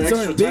 Bro, the wings they're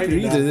aren't extra bigger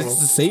tiny now, either. bro.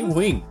 It's the same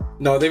wing.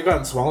 No, they've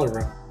gotten smaller,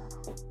 bro.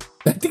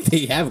 I think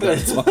they have got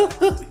small.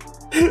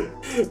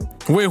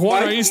 wait,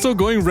 Juan, are you still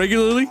going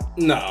regularly?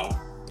 No,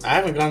 I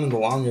haven't gone in the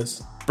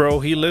longest. Bro,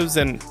 he lives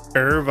in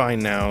Irvine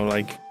now.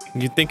 Like,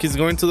 you think he's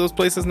going to those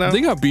places now?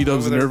 They got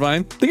B-Dubs in Over there.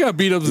 Irvine. They got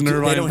B-Dubs in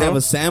Irvine, They don't bro. have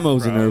a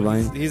Sammo's in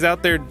Irvine. He's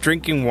out there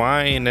drinking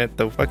wine at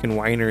the fucking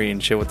winery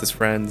and shit with his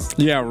friends.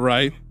 Yeah,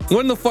 right.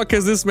 When the fuck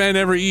has this man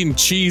ever eaten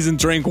cheese and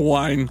drank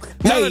wine?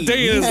 Not a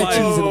day in his you had life.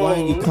 cheese and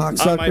wine, you On my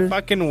cocksucker.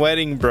 fucking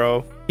wedding,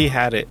 bro. He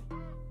had it.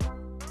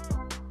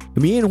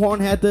 Me and Juan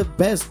had the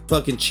best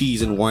fucking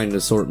cheese and wine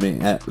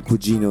assortment at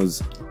Cugino's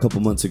a couple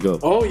months ago.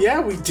 Oh yeah,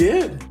 we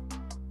did.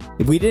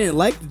 We didn't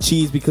like the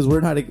cheese because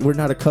we're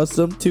not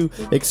accustomed to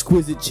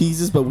exquisite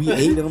cheeses, but we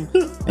ate them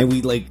and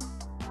we like.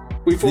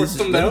 We forced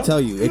them Let me down.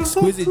 tell you,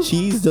 exquisite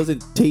cheese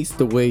doesn't taste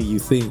the way you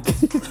think.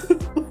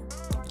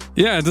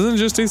 Yeah, it doesn't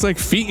just taste like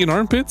feet and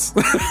armpits.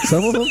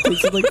 Some of them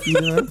taste like feet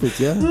and armpits.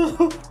 Yeah.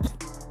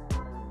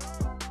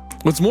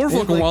 What's more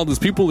fucking like- wild is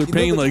people are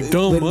paying No, but like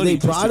dumb when money. they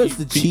just brought to us eat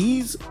the feet.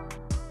 cheese.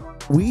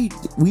 We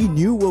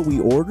knew what we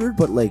ordered,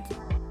 but like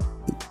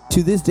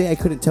to this day, I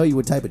couldn't tell you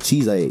what type of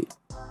cheese I ate.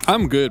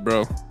 I'm good,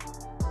 bro.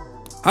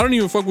 I don't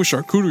even fuck with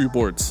charcuterie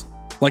boards.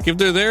 Like, if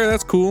they're there,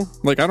 that's cool.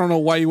 Like, I don't know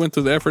why you went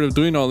to the effort of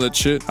doing all that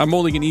shit. I'm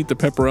only gonna eat the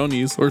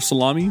pepperonis or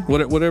salami,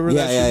 whatever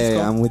Yeah, that shit is yeah.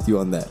 called. I'm with you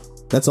on that.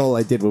 That's all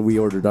I did when we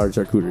ordered our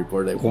charcuterie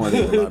board. I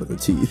wanted a lot of the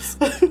cheese.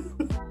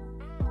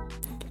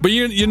 But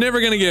you're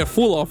never gonna get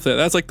full off that.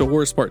 That's like the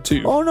worst part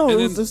too. Oh no, And it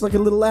was then- just like a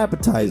little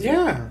appetizer.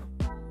 Yeah.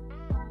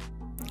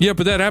 yeah,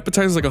 but that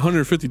appetizer is like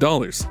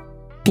 $150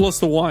 plus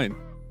the wine.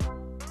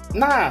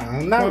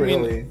 Nah, not Well, I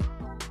mean- really.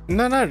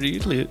 No, not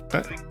really.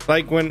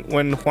 Like when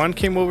Juan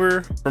came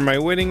over for my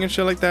wedding and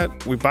shit like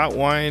that, we bought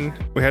wine.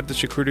 We had the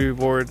charcuterie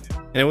board,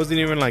 and it wasn't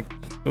even like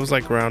it was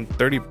like around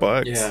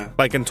 $30. Yeah.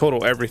 Like in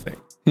total, everything.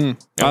 I And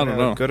we don't had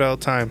know. a good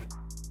old time.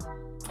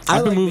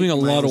 I've been moving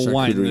making a my lot own of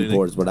wine charcuterie lately.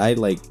 boards, but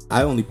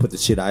I only put the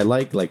shit I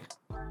like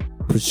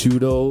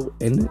prosciutto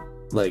and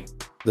like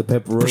the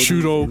pepperoni,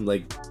 Prosciutto. and,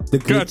 like the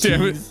good God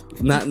damn it. cheese.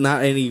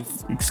 Not any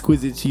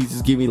exquisite cheese.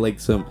 Just give me like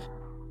some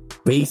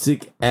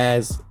basic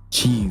ass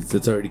cheese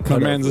that's already cut. My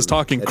up man's for just me.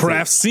 talking That's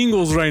craft it.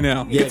 singles right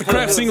now. Yeah. Get the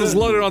craft singles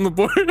loaded on the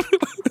board.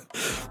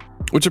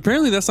 Which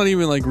apparently that's not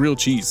even like real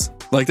cheese.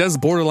 Like, that's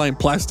borderline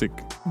plastic.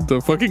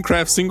 The fucking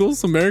craft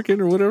singles, American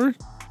or whatever.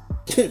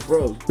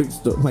 Bro, quick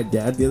story. My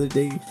dad the other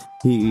day,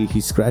 he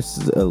scratched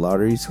a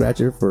lottery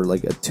scratcher for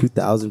like a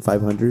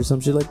 2,500 or some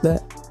shit like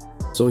that.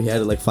 So he had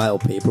to like file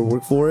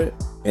paperwork for it,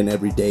 and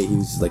every day he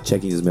was just like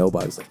checking his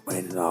mailbox, like,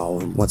 man, no,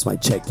 once my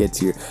check gets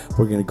here,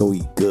 we're gonna go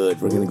eat good.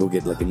 We're gonna go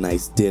get like a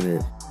nice dinner,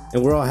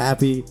 and we're all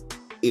happy.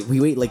 If we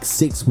wait like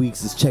 6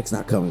 weeks, this check's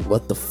not coming.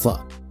 What the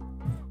fuck?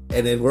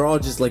 And then we're all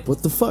just like,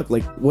 what the fuck?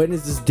 Like, when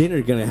is this dinner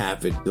gonna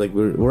happen? Like,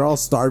 we're all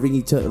starving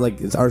each other,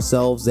 like, it's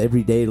ourselves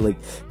every day. Like,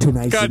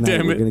 tonight God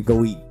damn we're it. gonna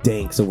go eat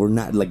dank. So we're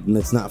not like,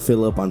 let's not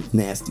fill up on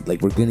nasty.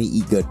 Like, we're gonna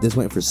eat good. This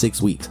went for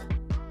 6 weeks.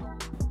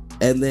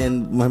 And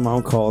then my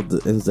mom called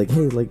and was like,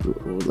 hey, like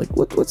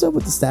what's up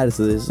with the status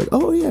of this? Like,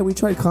 oh yeah, we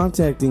tried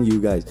contacting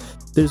you guys.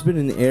 There's been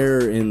an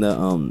error in the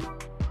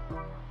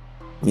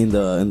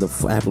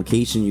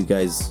application you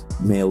guys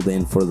mailed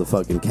in for the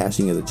fucking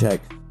cashing of the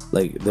check.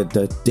 Like, the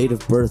date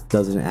of birth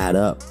doesn't add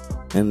up.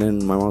 And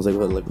then my mom was like,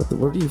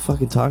 what are you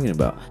fucking talking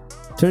about?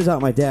 Turns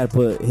out my dad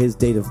put his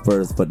date of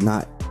birth, but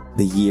not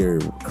the year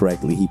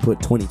correctly. He put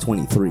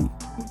 2023.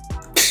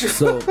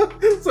 So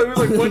So he was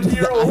like 1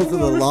 year under the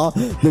old. law,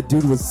 the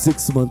dude was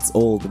 6 months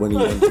old when he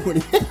won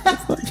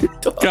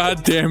 $2,500.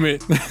 God damn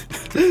it.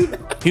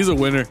 He's a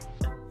winner.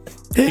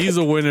 He's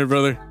a winner,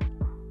 brother.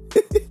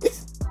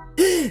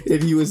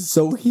 And he was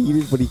so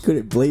heated, but he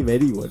couldn't blame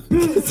anyone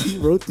because he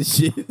wrote the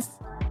shit.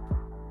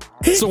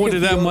 So what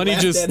did that money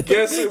just...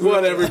 Guess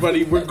what,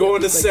 everybody? We're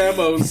going to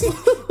Sammo's.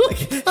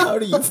 Like, how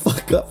do you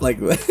fuck up like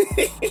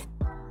that?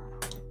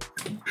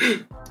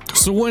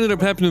 So what ended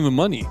up happening to the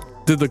money?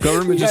 Did the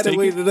government We just had to take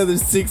wait it? another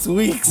 6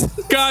 weeks.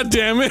 God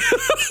damn it.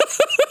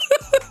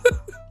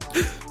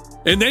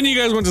 And then you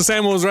guys went to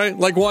Samuel's, right?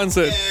 Like Juan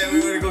said. Yeah, we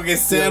were gonna go get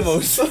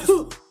Sammo's.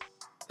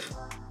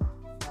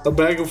 A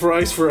bag of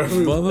rice for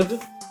everyone.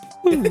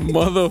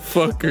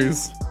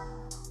 Motherfuckers.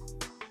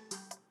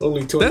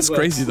 Only 20 That's bucks.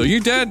 crazy, though. Your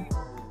dad...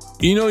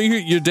 You know,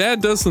 your dad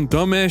does some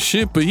dumbass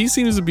shit, but he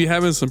seems to be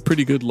having some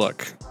pretty good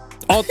luck.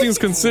 All things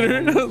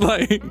considered,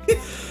 like,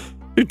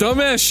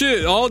 dumbass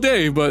shit all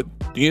day, but,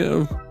 you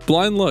know,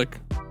 blind luck.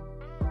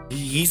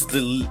 He's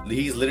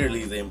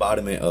literally the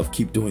embodiment of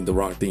keep doing the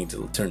wrong thing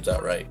till it turns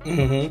out right.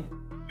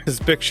 His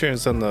picture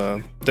is on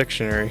the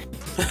dictionary.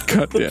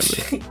 God damn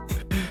it.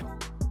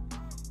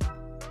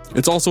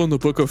 It's also in the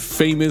book of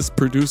famous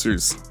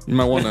producers. You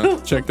might want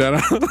to check that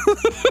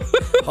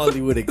out.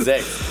 Hollywood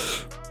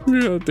execs.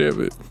 God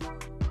damn it.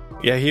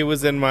 Yeah, he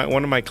was in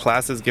one of my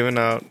classes giving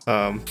out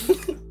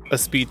a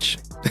speech.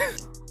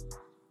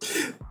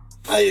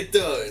 How you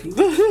doing?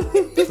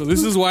 So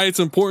this is why it's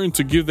important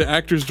to give the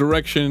actors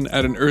direction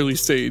at an early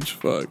stage.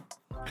 Fuck.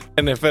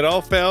 And if it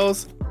all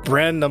fails,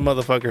 brand the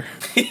motherfucker.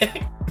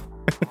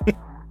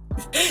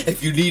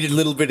 If you needed a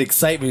little bit of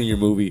excitement in your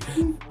movie,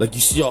 like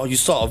you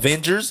saw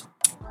Avengers,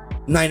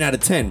 9 out of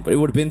 10, but it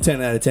would have been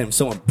 10 out of 10 if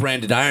someone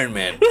branded Iron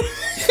Man.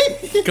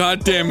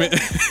 God damn it.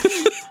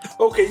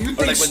 Okay, you Or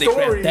think like when they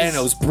stories? brand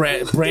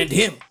Thanos, brand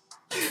him.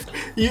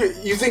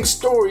 You think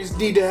stories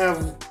need to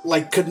have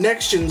like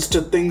connections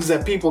to things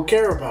that people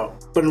care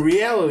about, but in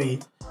reality,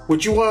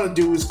 what you want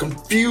to do is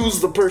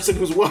confuse the person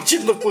who's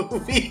watching the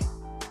movie.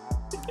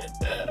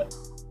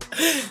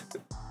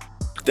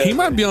 He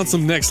might be on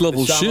some next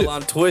level shit.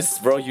 Shyamalan twists,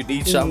 bro. You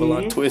need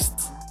Shyamalan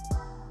twists.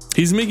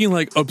 He's making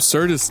like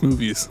absurdist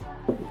movies.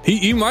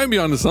 He might be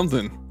onto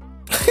something.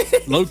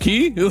 Low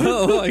key?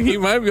 Like he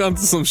might be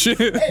onto some shit.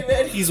 Hey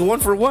man, he's 1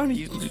 for 1.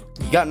 He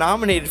got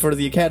nominated for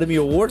the Academy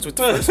Awards with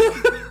the first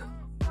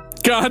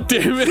God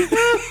damn it.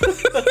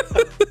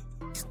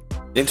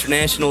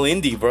 international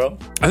indie, bro.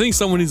 I think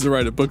someone needs to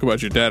write a book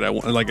about your dad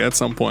at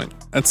some point.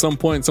 At some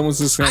point, someone's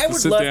just gonna I have to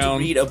would sit love down.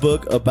 to read a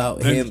book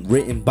about him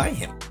written by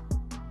him.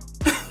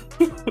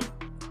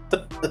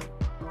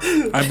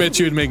 I bet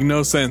you it'd make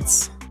no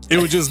sense. It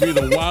would just be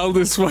the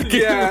wildest fucking.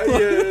 Yeah.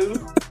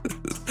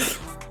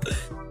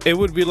 It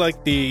would be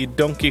like the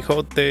Don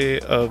Quixote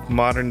of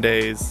modern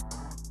days,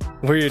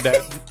 where your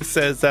dad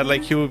says that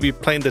like he would be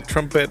playing the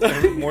trumpet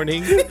every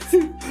morning.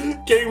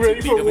 Getting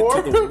ready for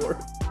war.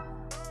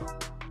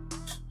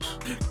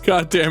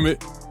 God damn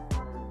it.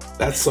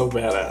 That's so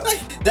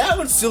badass. That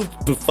one still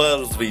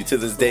befuddles me to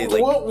this day.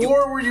 Like, What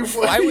war were you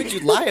fighting? why would you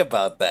lie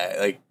about that?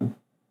 Like,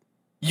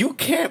 you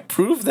can't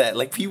prove that.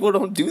 Like, people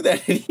don't do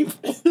that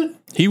anymore.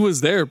 He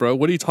was there, bro.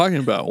 What are you talking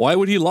about? Why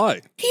would he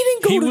lie? He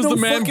didn't go He to was no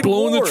the man fucking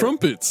blowing war. the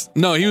trumpets.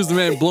 No, he was the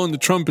man blowing the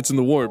trumpets in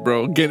the war,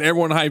 bro. Getting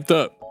everyone hyped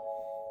up.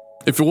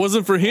 If it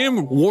wasn't for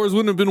him, wars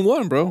wouldn't have been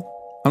won, bro.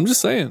 I'm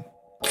just saying.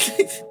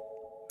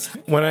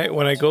 When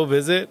I go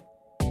visit,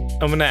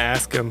 I'm gonna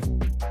ask him.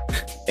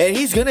 And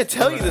he's gonna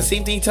tell you the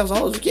same thing he tells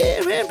all of us.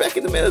 Yeah, man, back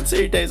in the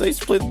military days, I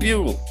used to play the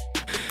bugle.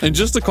 And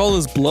just to call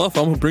his bluff,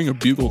 I'm gonna bring a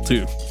bugle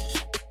too.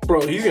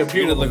 Bro, he's gonna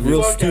be Look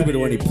real stupid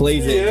when he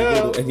plays it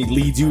Yeah. and he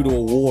leads you to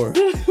a war.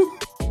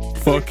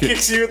 Fuck it.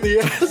 Kicks you in the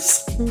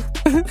ass.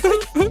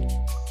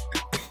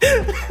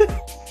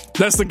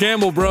 That's the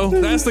gamble, bro.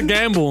 That's the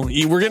gamble.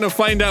 We're gonna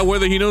find out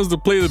whether he knows to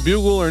play the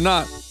bugle or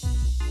not.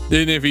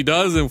 And if he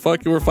does, then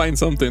fuck it, we're fighting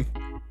something.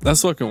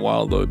 That's fucking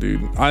wild though,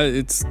 dude.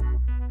 It's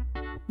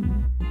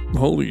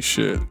holy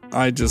shit.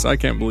 I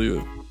can't believe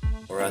it.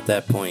 We're at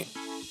that point.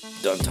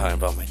 Done talking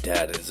about my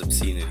dad and his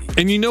obscenity.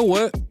 And you know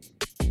what?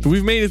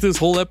 We've made it this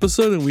whole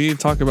episode and we didn't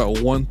talk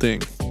about one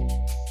thing. All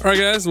right,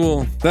 guys.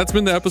 Well, that's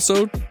been the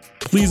episode.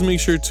 Please make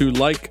sure to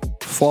like,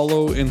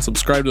 follow, and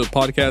subscribe to the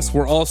podcast.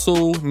 We're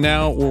also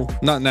now, well,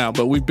 not now,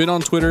 but we've been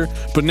on Twitter,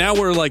 but now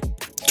we're like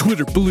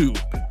Twitter blue.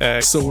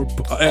 X. So we're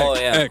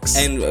X.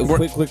 And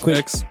We're quick.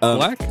 X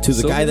black To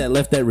the guy silver? that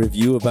left that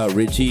review about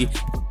Richie,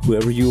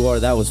 whoever you are,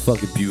 that was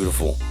fucking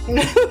beautiful.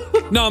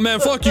 No, man,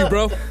 fuck you,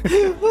 bro.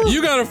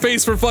 You got a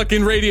face for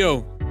fucking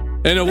radio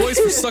and a voice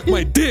for suck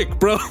my dick,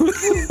 bro.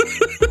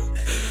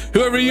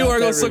 Whoever you are,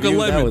 gonna suck a That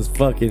lemon. was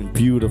fucking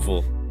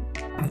beautiful.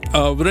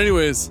 But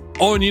anyways,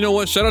 oh, and you know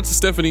what? Shout out to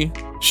Stephanie.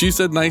 She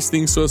said nice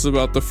things to us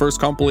about the first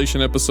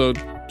compilation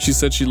episode. She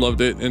said she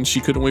loved it and she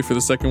couldn't wait for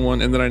the second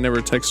one. And then I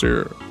never text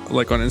her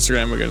like on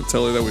Instagram again to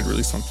tell her that we'd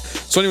release one.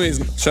 So anyways,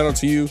 shout out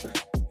to you.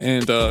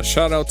 And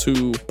shout out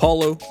to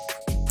Paulo.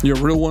 You're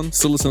a real one.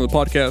 Still listening to the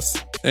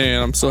podcast.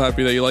 And I'm so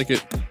happy that you like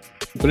it.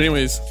 But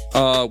anyways,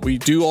 we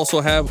do also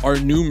have our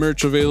new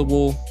merch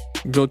available.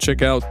 Go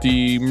check out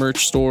the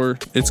merch store.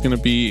 It's going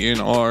to be in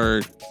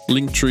our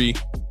link tree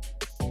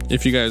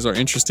if you guys are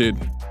interested.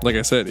 Like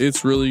I said,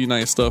 it's really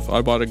nice stuff.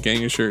 I bought a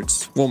gang of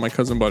shirts. Well, my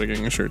cousin bought a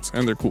gang of shirts,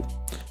 and they're cool.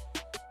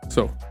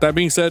 So, that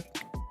being said,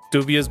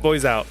 Dubious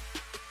boys out.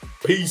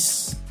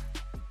 Peace.